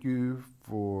 Thank you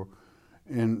for,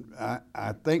 and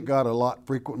I thank God a lot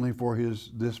frequently for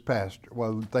this pastor.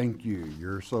 Well, thank you.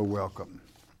 You're so welcome.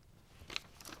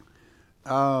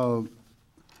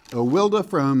 Wilda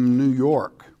from New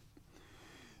York.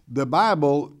 The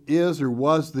Bible is or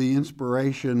was the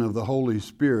inspiration of the Holy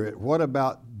Spirit. What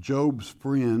about Job's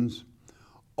friends?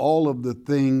 All of the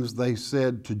things they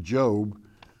said to Job,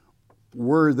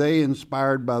 were they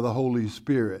inspired by the Holy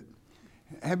Spirit?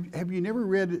 Have you never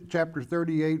read chapter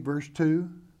 38, verse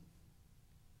 2?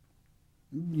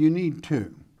 You need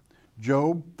to.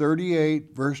 Job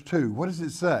 38, verse 2. What does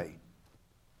it say?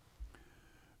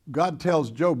 God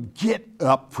tells Job, get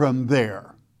up from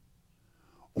there.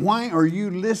 Why are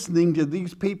you listening to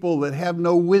these people that have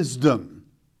no wisdom?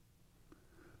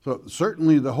 So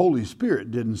certainly the Holy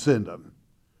Spirit didn't send them,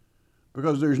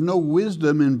 because there's no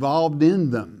wisdom involved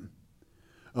in them.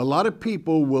 A lot of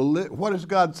people will, what is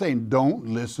God saying? Don't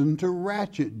listen to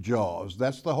ratchet jaws.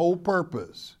 That's the whole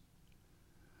purpose.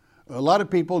 A lot of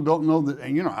people don't know that,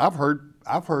 and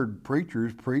I've heard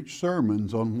preachers preach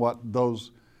sermons on what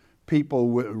those people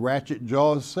with ratchet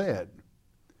jaws said.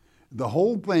 The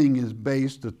whole thing is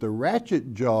based that the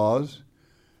ratchet jaws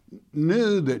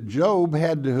knew that Job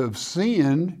had to have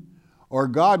sinned, or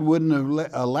God wouldn't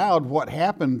have allowed what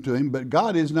happened to him. But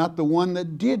God is not the one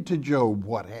that did to Job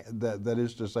that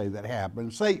is to say that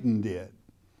happened. Satan did.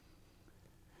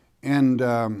 And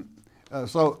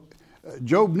so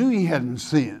Job knew he hadn't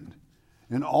sinned.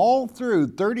 And all through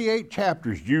 38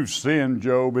 chapters, you've sinned,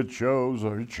 Job, it shows,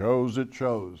 or it shows, it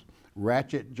shows.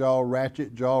 Ratchet jaw,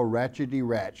 ratchety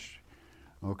ratch.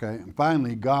 Okay, and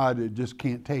finally God just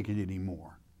can't take it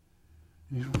anymore.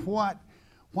 He said, what?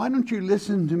 Why don't you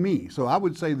listen to me? So I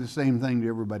would say the same thing to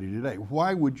everybody today.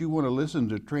 Why would you want to listen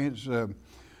to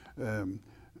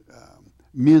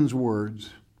men's words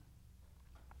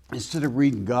instead of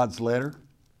reading God's letter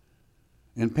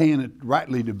and paying it,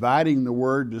 rightly dividing the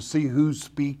word to see who's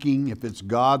speaking, if it's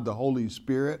God, the Holy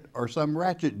Spirit, or some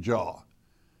ratchet jaw?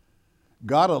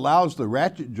 God allows the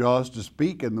ratchet jaws to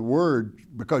speak in the word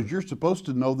because you're supposed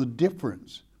to know the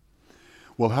difference.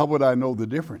 Well, how would I know the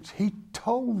difference? He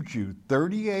told you,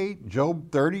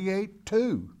 Job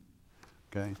 38:2.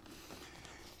 Okay.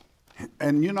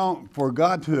 And for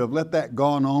God to have let that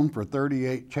gone on for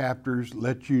 38 chapters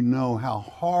lets you know how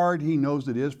hard he knows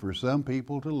it is for some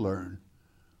people to learn.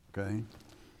 Okay.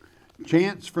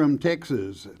 Chance from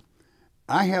Texas.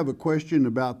 I have a question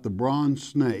about the bronze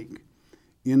snake.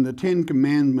 In the Ten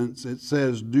Commandments, it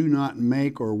says, do not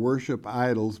make or worship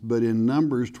idols, but in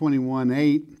Numbers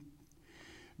 21:8,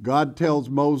 God tells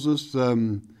Moses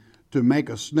to make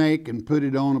a snake and put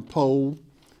it on a pole,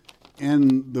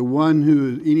 and anyone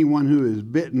who is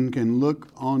bitten can look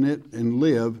on it and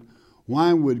live.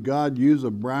 Why would God use a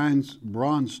bronze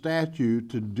statue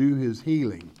to do his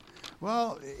healing?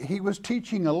 Well, he was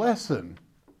teaching a lesson.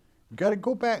 You've got to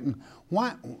go back and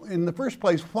why, in the first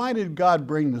place, why did God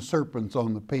bring the serpents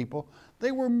on the people?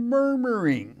 They were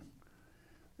murmuring.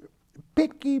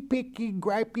 Picky,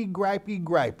 gripey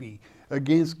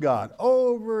against God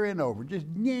over and over. Just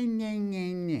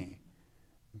nyeh.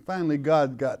 Finally,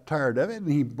 God got tired of it and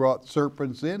he brought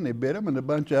serpents in. They bit them and a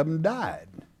bunch of them died.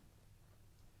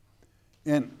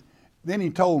 And then he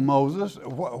told Moses,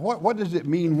 what does it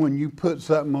mean when you put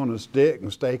something on a stick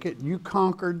and stake it? You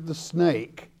conquered the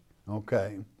snake.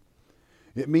 Okay.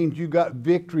 It means you got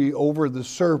victory over the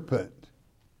serpent.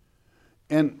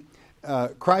 And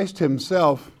Christ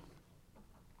himself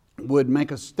would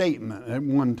make a statement at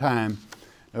one time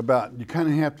about, you kind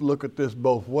of have to look at this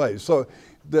both ways. So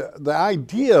the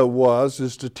idea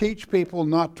is to teach people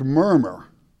not to murmur,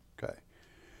 okay,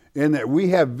 and that we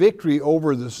have victory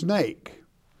over the snake.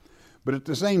 But at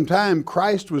the same time,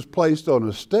 Christ was placed on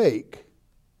a stake,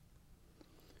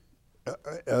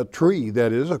 a tree,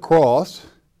 that is, a cross,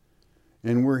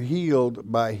 and we're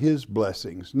healed by his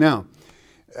blessings. Now,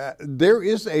 there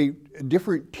is a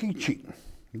different teaching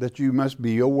that you must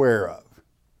be aware of.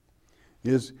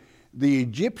 Is the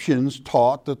Egyptians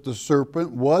taught that the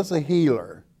serpent was a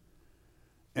healer.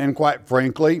 And quite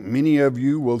frankly, many of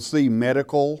you will see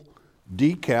medical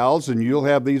decals and you'll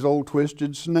have these old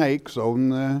twisted snakes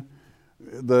on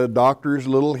the doctor's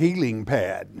little healing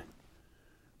pad,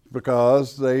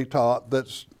 because they taught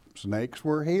that snakes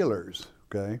were healers,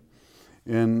 okay?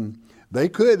 And they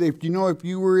could, if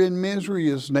you were in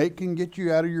misery, a snake can get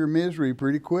you out of your misery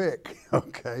pretty quick,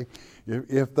 okay?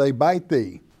 If they bite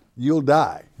thee, you'll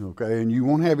die, okay? And you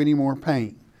won't have any more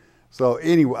pain. So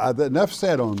anyway, enough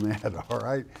said on that, all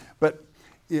right? But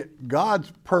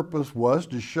God's purpose was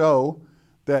to show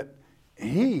that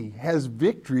he has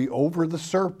victory over the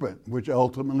serpent, which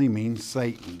ultimately means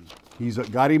Satan. He's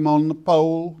got him on the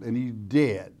pole and he's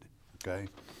dead, okay?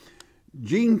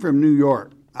 Gene from New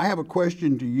York. I have a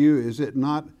question to you. Is it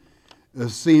not a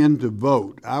sin to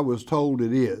vote? I was told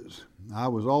it is. I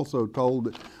was also told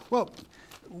that, well,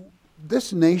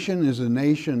 this nation is a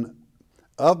nation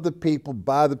of the people,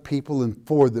 by the people, and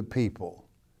for the people.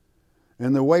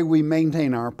 And the way we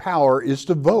maintain our power is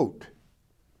to vote.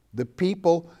 The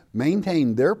people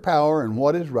maintain their power and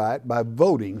what is right by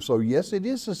voting. So yes, it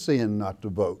is a sin not to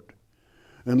vote,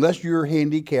 unless you're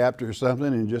handicapped or something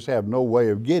and just have no way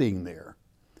of getting there,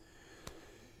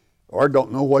 or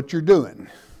don't know what you're doing,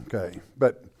 okay?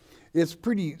 But it's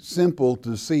pretty simple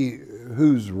to see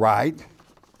who's right.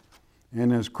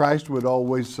 And as Christ would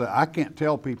always say, I can't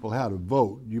tell people how to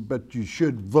vote, but you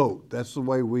should vote. That's the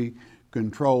way we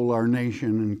control our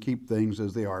nation and keep things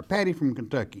as they are. Patty from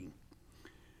Kentucky.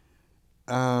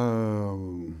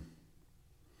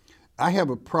 I have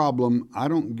a problem. I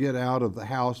don't get out of the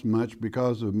house much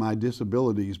because of my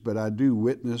disabilities, but I do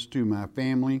witness to my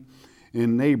family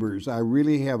and neighbors. I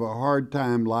really have a hard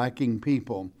time liking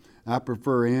people. I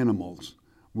prefer animals.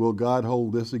 Will God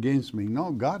hold this against me?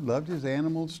 No, God loved his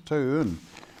animals too, and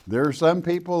there are some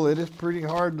people it is pretty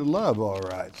hard to love, all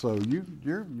right. So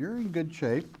you're in good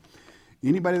shape.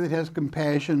 Anybody that has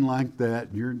compassion like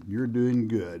that, you're doing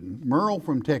good. Merle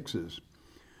from Texas.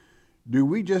 Do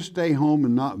we just stay home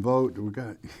and not vote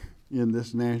in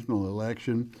this national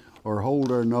election, or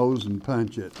hold our nose and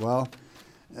punch it? Well,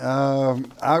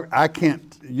 I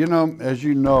can't, as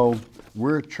you know,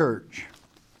 we're a church,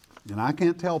 and I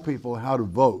can't tell people how to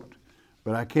vote,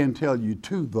 but I can tell you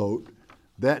to vote.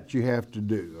 That you have to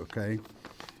do, okay?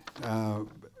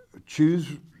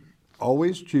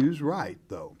 Always choose right,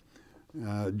 though.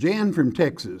 Jan from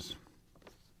Texas.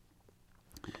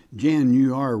 Jan,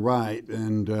 you are right,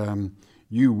 and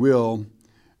you will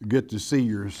get to see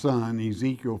your son.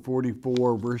 Ezekiel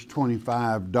 44, verse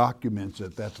 25 documents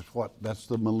it. That's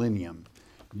the millennium.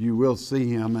 You will see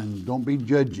him, and don't be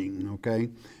judging,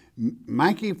 okay?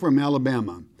 Mikey from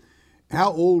Alabama.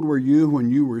 How old were you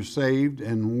when you were saved,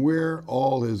 and where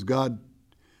all has God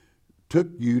took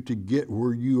you to get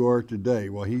where you are today?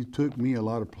 Well, he took me a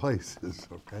lot of places,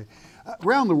 okay?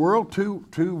 Around the world,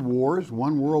 two wars,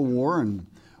 one World War and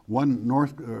one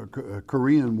North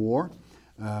Korean War,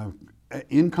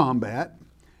 in combat,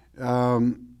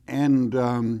 and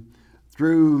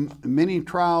through many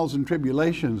trials and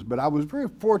tribulations. But I was very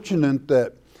fortunate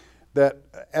that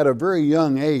at a very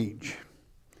young age,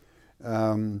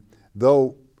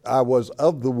 though I was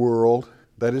of the world,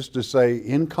 that is to say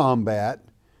in combat,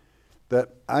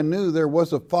 that I knew there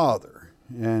was a Father,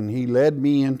 and he led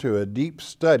me into a deep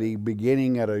study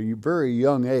beginning at a very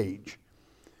young age.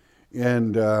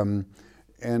 And that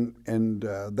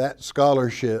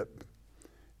scholarship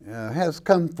has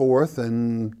come forth,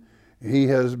 and he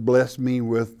has blessed me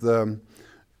with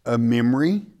a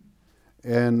memory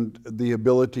and the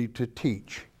ability to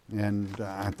teach. And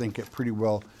I think it pretty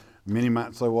well, many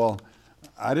might say, well,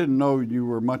 I didn't know you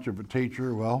were much of a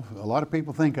teacher. Well, a lot of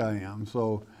people think I am.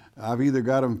 So I've either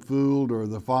got them fooled or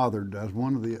the Father does.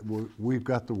 We've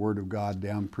got the Word of God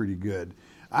down pretty good.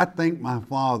 I thank my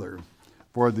Father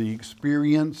for the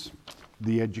experience,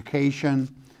 the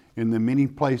education, in the many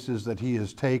places that he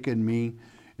has taken me,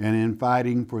 and in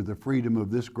fighting for the freedom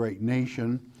of this great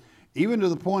nation, even to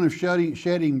the point of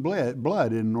shedding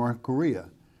blood in North Korea,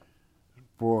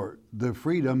 for the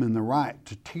freedom and the right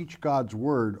to teach God's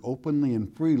Word openly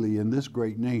and freely in this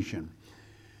great nation.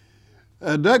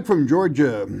 Doug from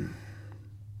Georgia.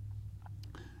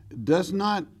 Does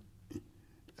not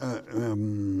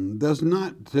this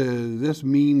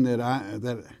mean that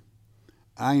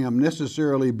I am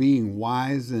necessarily being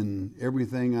wise in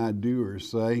everything I do or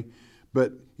say?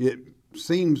 But it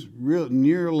seems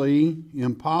nearly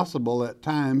impossible at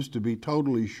times to be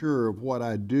totally sure of what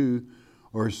I do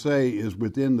or say is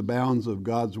within the bounds of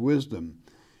God's wisdom.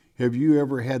 Have you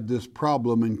ever had this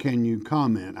problem, and can you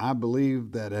comment? I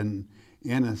believe that an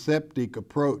antiseptic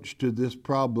approach to this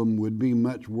problem would be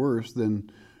much worse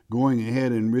than going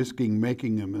ahead and risking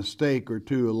making a mistake or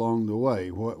two along the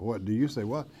way. What do you say?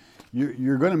 Well,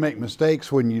 you're going to make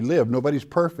mistakes when you live. Nobody's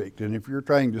perfect. And if you're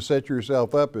trying to set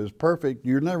yourself up as perfect,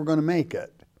 you're never going to make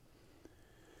it.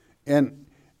 And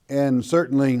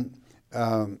certainly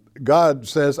God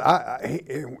says,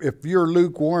 if you're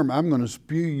lukewarm, I'm going to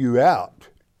spew you out.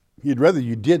 He'd rather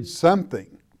you did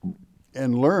something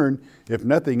and learn, if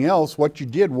nothing else, what you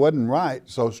did wasn't right,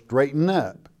 so straighten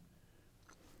up.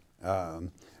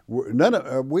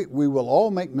 We will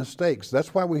all make mistakes.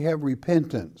 That's why we have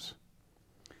repentance.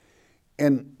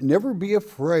 And never be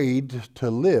afraid to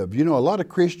live. You know, a lot of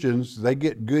Christians, they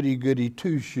get goody-goody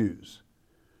two-shoes.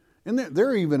 And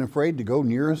they're even afraid to go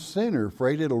near a sinner,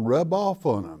 afraid it'll rub off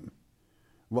on them.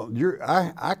 Well,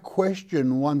 I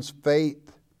question one's faith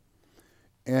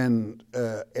and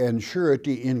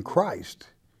surety in Christ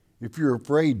if you're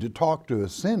afraid to talk to a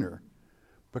sinner,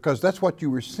 because that's what you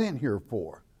were sent here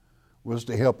for, was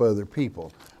to help other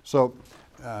people. So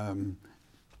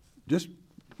just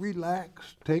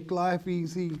relax, take life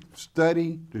easy,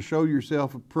 study to show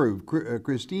yourself approved.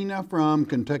 Christina from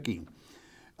Kentucky.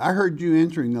 I heard you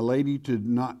answering a lady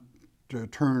to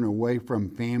turn away from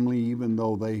family even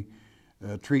though they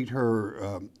treat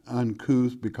her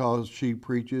uncouth because she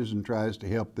preaches and tries to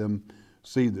help them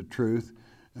see the truth.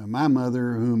 My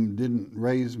mother, whom didn't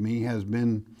raise me, has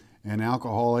been an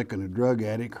alcoholic and a drug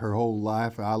addict her whole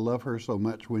life. I love her so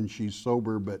much when she's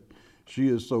sober, but she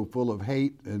is so full of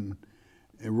hate and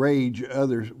rage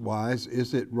otherwise.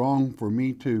 Is it wrong for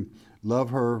me to love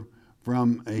her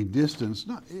from a distance?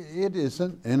 No, it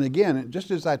isn't. And again,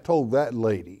 just as I told that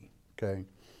lady, okay,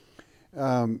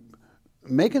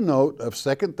 make a note of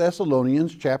 2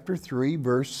 Thessalonians chapter 3,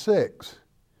 verse 6.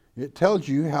 It tells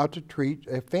you how to treat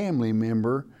a family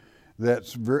member that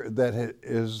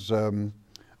is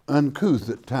uncouth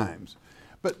at times.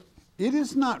 But it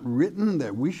is not written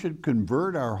that we should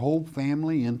convert our whole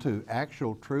family into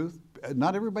actual truth.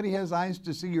 Not everybody has eyes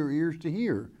to see or ears to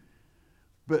hear.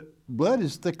 But blood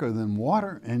is thicker than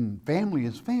water, and family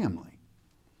is family.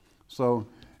 So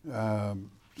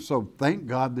thank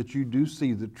God that you do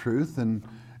see the truth and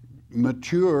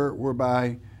mature,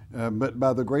 whereby, but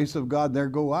by the grace of God, there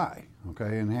go I,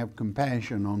 okay, and have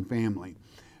compassion on family.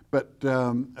 But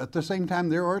at the same time,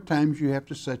 there are times you have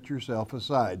to set yourself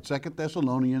aside. 2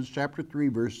 Thessalonians chapter 3,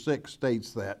 verse 6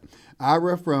 states that.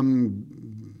 Ira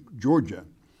from Georgia.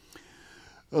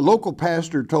 A local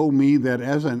pastor told me that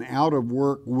as an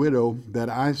out-of-work widow that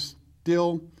I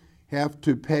still have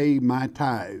to pay my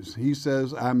tithes. He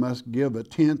says I must give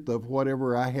 1/10 of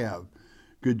whatever I have.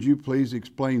 Could you please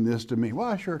explain this to me? Well,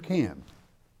 I sure can.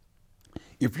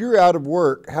 If you're out of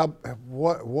work,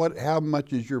 how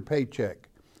much is your paycheck?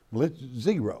 Well, it's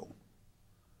 0.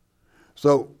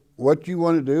 So what you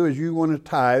want to do is you want to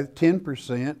tithe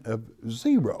 10% of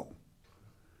 0.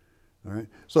 All right.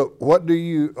 So what do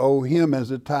you owe him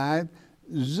as a tithe?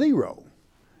 0.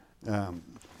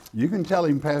 You can tell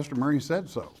him Pastor Murray said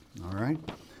so. All right.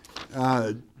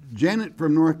 Janet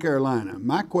from North Carolina.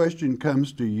 My question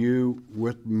comes to you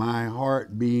with my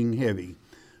heart being heavy.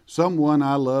 Someone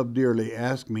I love dearly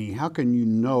asked me, how can you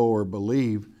know or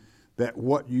believe that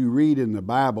what you read in the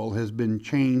Bible has been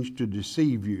changed to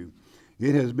deceive you?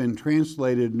 It has been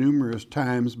translated numerous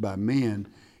times by man.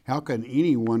 How can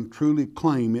anyone truly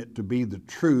claim it to be the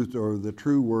truth or the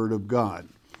true word of God?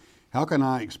 How can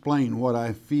I explain what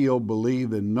I feel,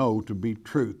 believe, and know to be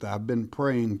truth? I've been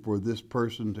praying for this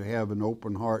person to have an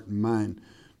open heart and mind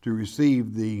to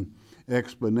receive the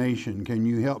explanation. Can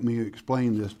you help me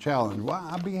explain this challenge? Well,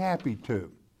 I'll be happy to.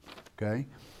 Okay?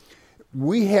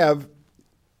 We have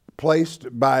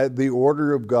placed by the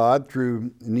order of God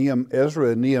through Ezra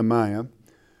and Nehemiah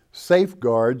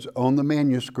safeguards on the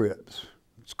manuscripts.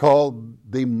 It's called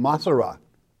the Masorah.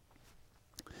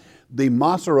 The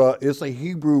Masorah is a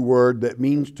Hebrew word that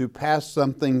means to pass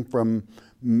something from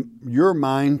your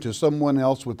mind to someone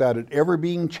else without it ever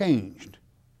being changed.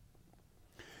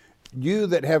 You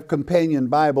that have companion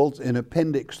Bibles in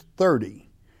Appendix 30,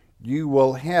 you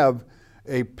will have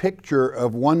a picture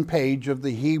of one page of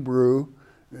the Hebrew.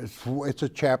 It's a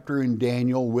chapter in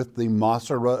Daniel with the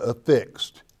Masorah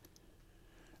affixed.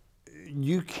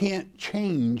 You can't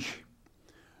change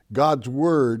God's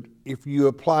Word if you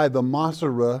apply the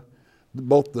Masorah,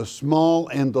 both the small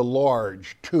and the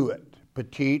large, to it,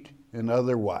 petite and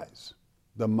otherwise,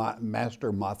 the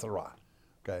Master Masorah,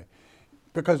 okay?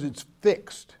 Because it's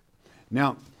fixed.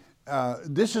 Now,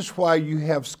 this is why you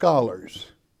have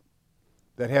scholars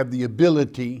that have the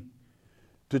ability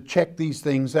to check these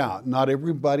things out. Not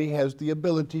everybody has the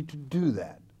ability to do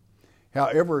that.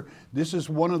 However, this is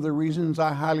one of the reasons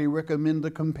I highly recommend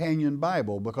the Companion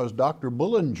Bible, because Dr.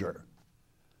 Bullinger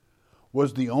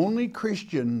was the only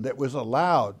Christian that was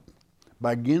allowed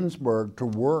by Ginsburg to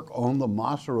work on the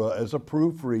Masorah as a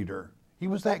proofreader. He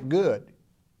was that good.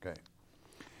 Okay.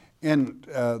 And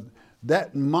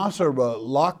that Masorah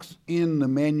locks in the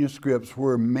manuscripts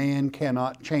where man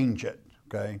cannot change it.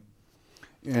 Okay.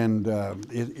 And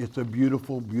it's a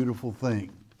beautiful, beautiful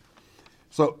thing.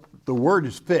 So the word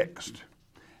is fixed.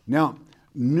 Now,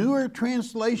 newer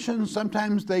translations,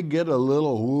 sometimes they get a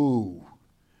little woo.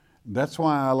 That's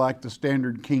why I like the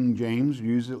Standard King James,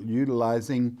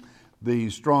 utilizing the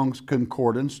Strong's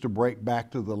Concordance to break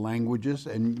back to the languages,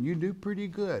 and you do pretty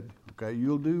good. Okay,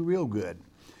 you'll do real good.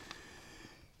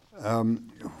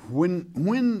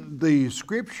 When the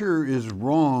scripture is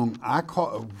wrong,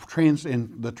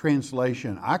 in the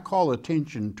translation, I call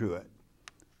attention to it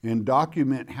and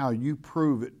document how you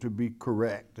prove it to be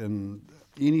correct. And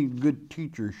any good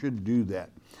teacher should do that.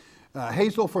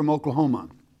 Hazel from Oklahoma.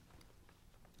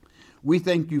 We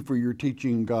thank you for your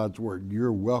teaching God's Word.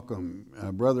 You're welcome.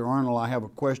 Brother Arnold, I have a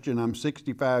question. I'm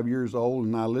 65 years old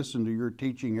and I listen to your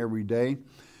teaching every day,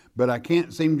 but I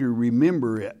can't seem to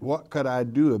remember it. What could I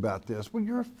do about this? Well,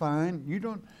 you're fine. You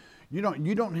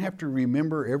don't have to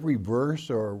remember every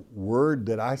verse or word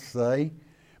that I say,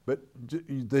 but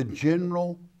the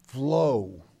general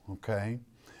flow, okay?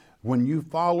 When you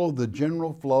follow the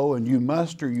general flow, and you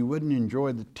must or you wouldn't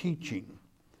enjoy the teaching,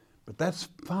 but that's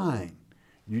fine.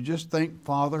 You just thank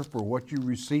Father for what you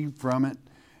received from it,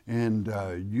 and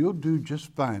you'll do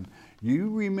just fine. You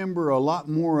remember a lot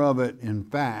more of it. In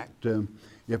fact,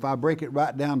 if I break it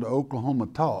right down to Oklahoma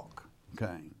talk,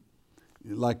 okay,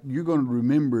 like you're going to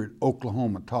remember it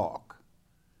Oklahoma talk.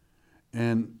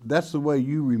 And that's the way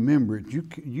you remember it.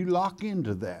 You lock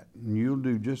into that, and you'll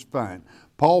do just fine.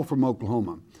 Paul from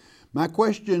Oklahoma. My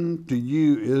question to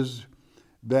you is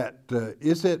that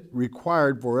is it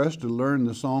required for us to learn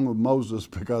the Song of Moses?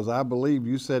 Because I believe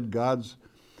you said God's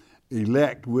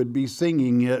elect would be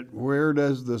singing it. Where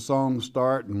does the song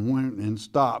start and when and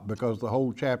stop? Because the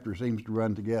whole chapter seems to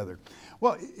run together.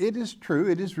 Well, it is true.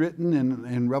 It is written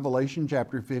in Revelation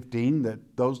chapter 15 that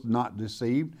those not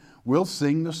deceived will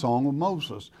sing the Song of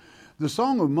Moses. The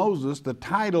Song of Moses, the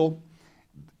title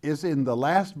is in the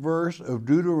last verse of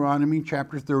Deuteronomy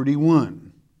chapter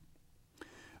 31.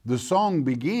 The song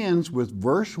begins with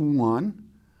verse 1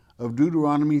 of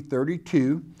Deuteronomy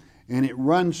 32, and it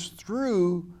runs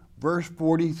through verse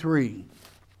 43.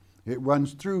 It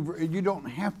runs through. You don't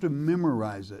have to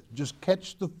memorize it. Just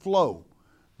catch the flow,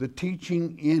 the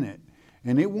teaching in it,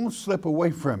 and it won't slip away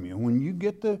from you. When you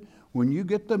get the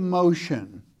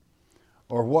motion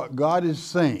or what God is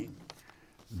saying,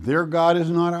 their God is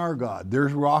not our God. Their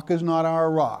rock is not our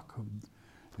rock,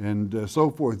 and so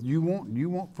forth. You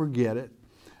won't forget it,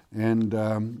 and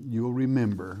you'll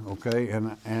remember. Okay,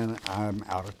 and I'm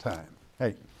out of time.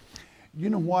 Hey. You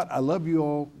know what? I love you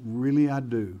all. Really, I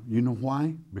do. You know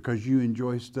why? Because you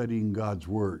enjoy studying God's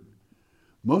Word.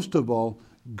 Most of all,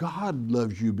 God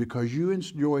loves you because you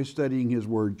enjoy studying His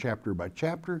Word chapter by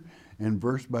chapter and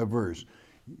verse by verse.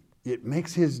 It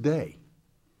makes His day.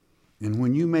 And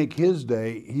when you make His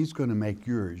day, He's going to make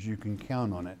yours. You can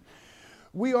count on it.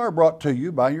 We are brought to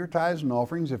you by your tithes and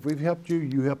offerings. If we've helped you,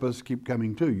 you help us keep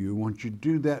coming to you. Once you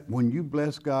do that, when you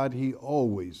bless God, He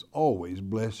always, always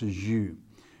blesses you.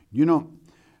 You know,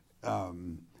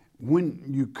 when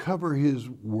you cover His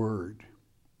Word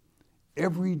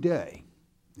every day,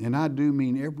 and I do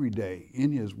mean every day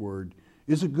in His Word,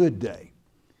 is a good day.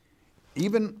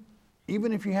 Even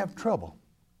if you have trouble,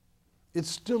 it's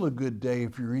still a good day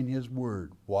if you're in His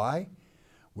Word. Why?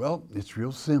 Well, it's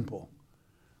real simple.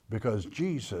 Because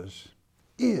Jesus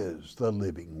is the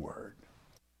living Word.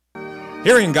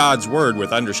 Hearing God's Word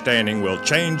with understanding will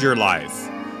change your life.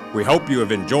 We hope you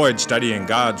have enjoyed studying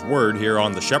God's Word here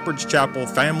on the Shepherd's Chapel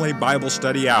Family Bible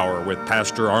Study Hour with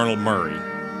Pastor Arnold Murray.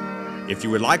 If you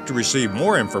would like to receive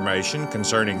more information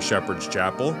concerning Shepherd's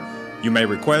Chapel, you may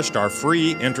request our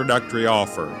free introductory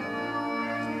offer.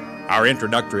 Our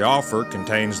introductory offer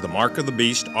contains the Mark of the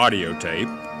Beast audio tape,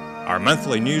 our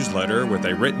monthly newsletter with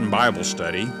a written Bible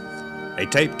study, a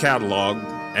tape catalog,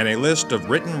 and a list of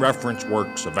written reference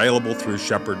works available through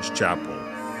Shepherd's Chapel.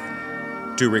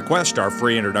 To request our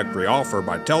free introductory offer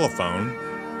by telephone,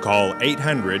 call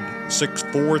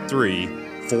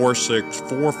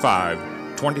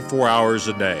 800-643-4645 24 hours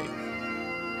a day.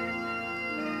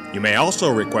 You may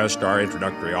also request our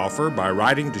introductory offer by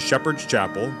writing to Shepherd's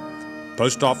Chapel,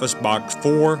 Post Office Box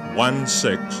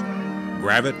 416,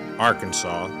 Gravette,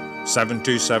 Arkansas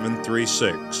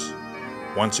 72736.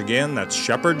 Once again, that's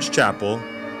Shepherd's Chapel,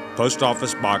 Post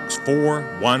Office Box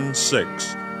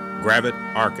 416, Gravette,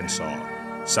 Arkansas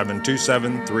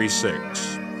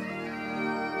 72736.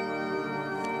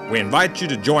 We invite you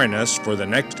to join us for the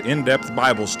next in-depth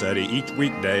Bible study each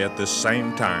weekday at this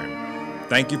same time.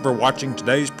 Thank you for watching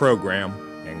today's program,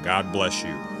 and God bless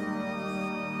you.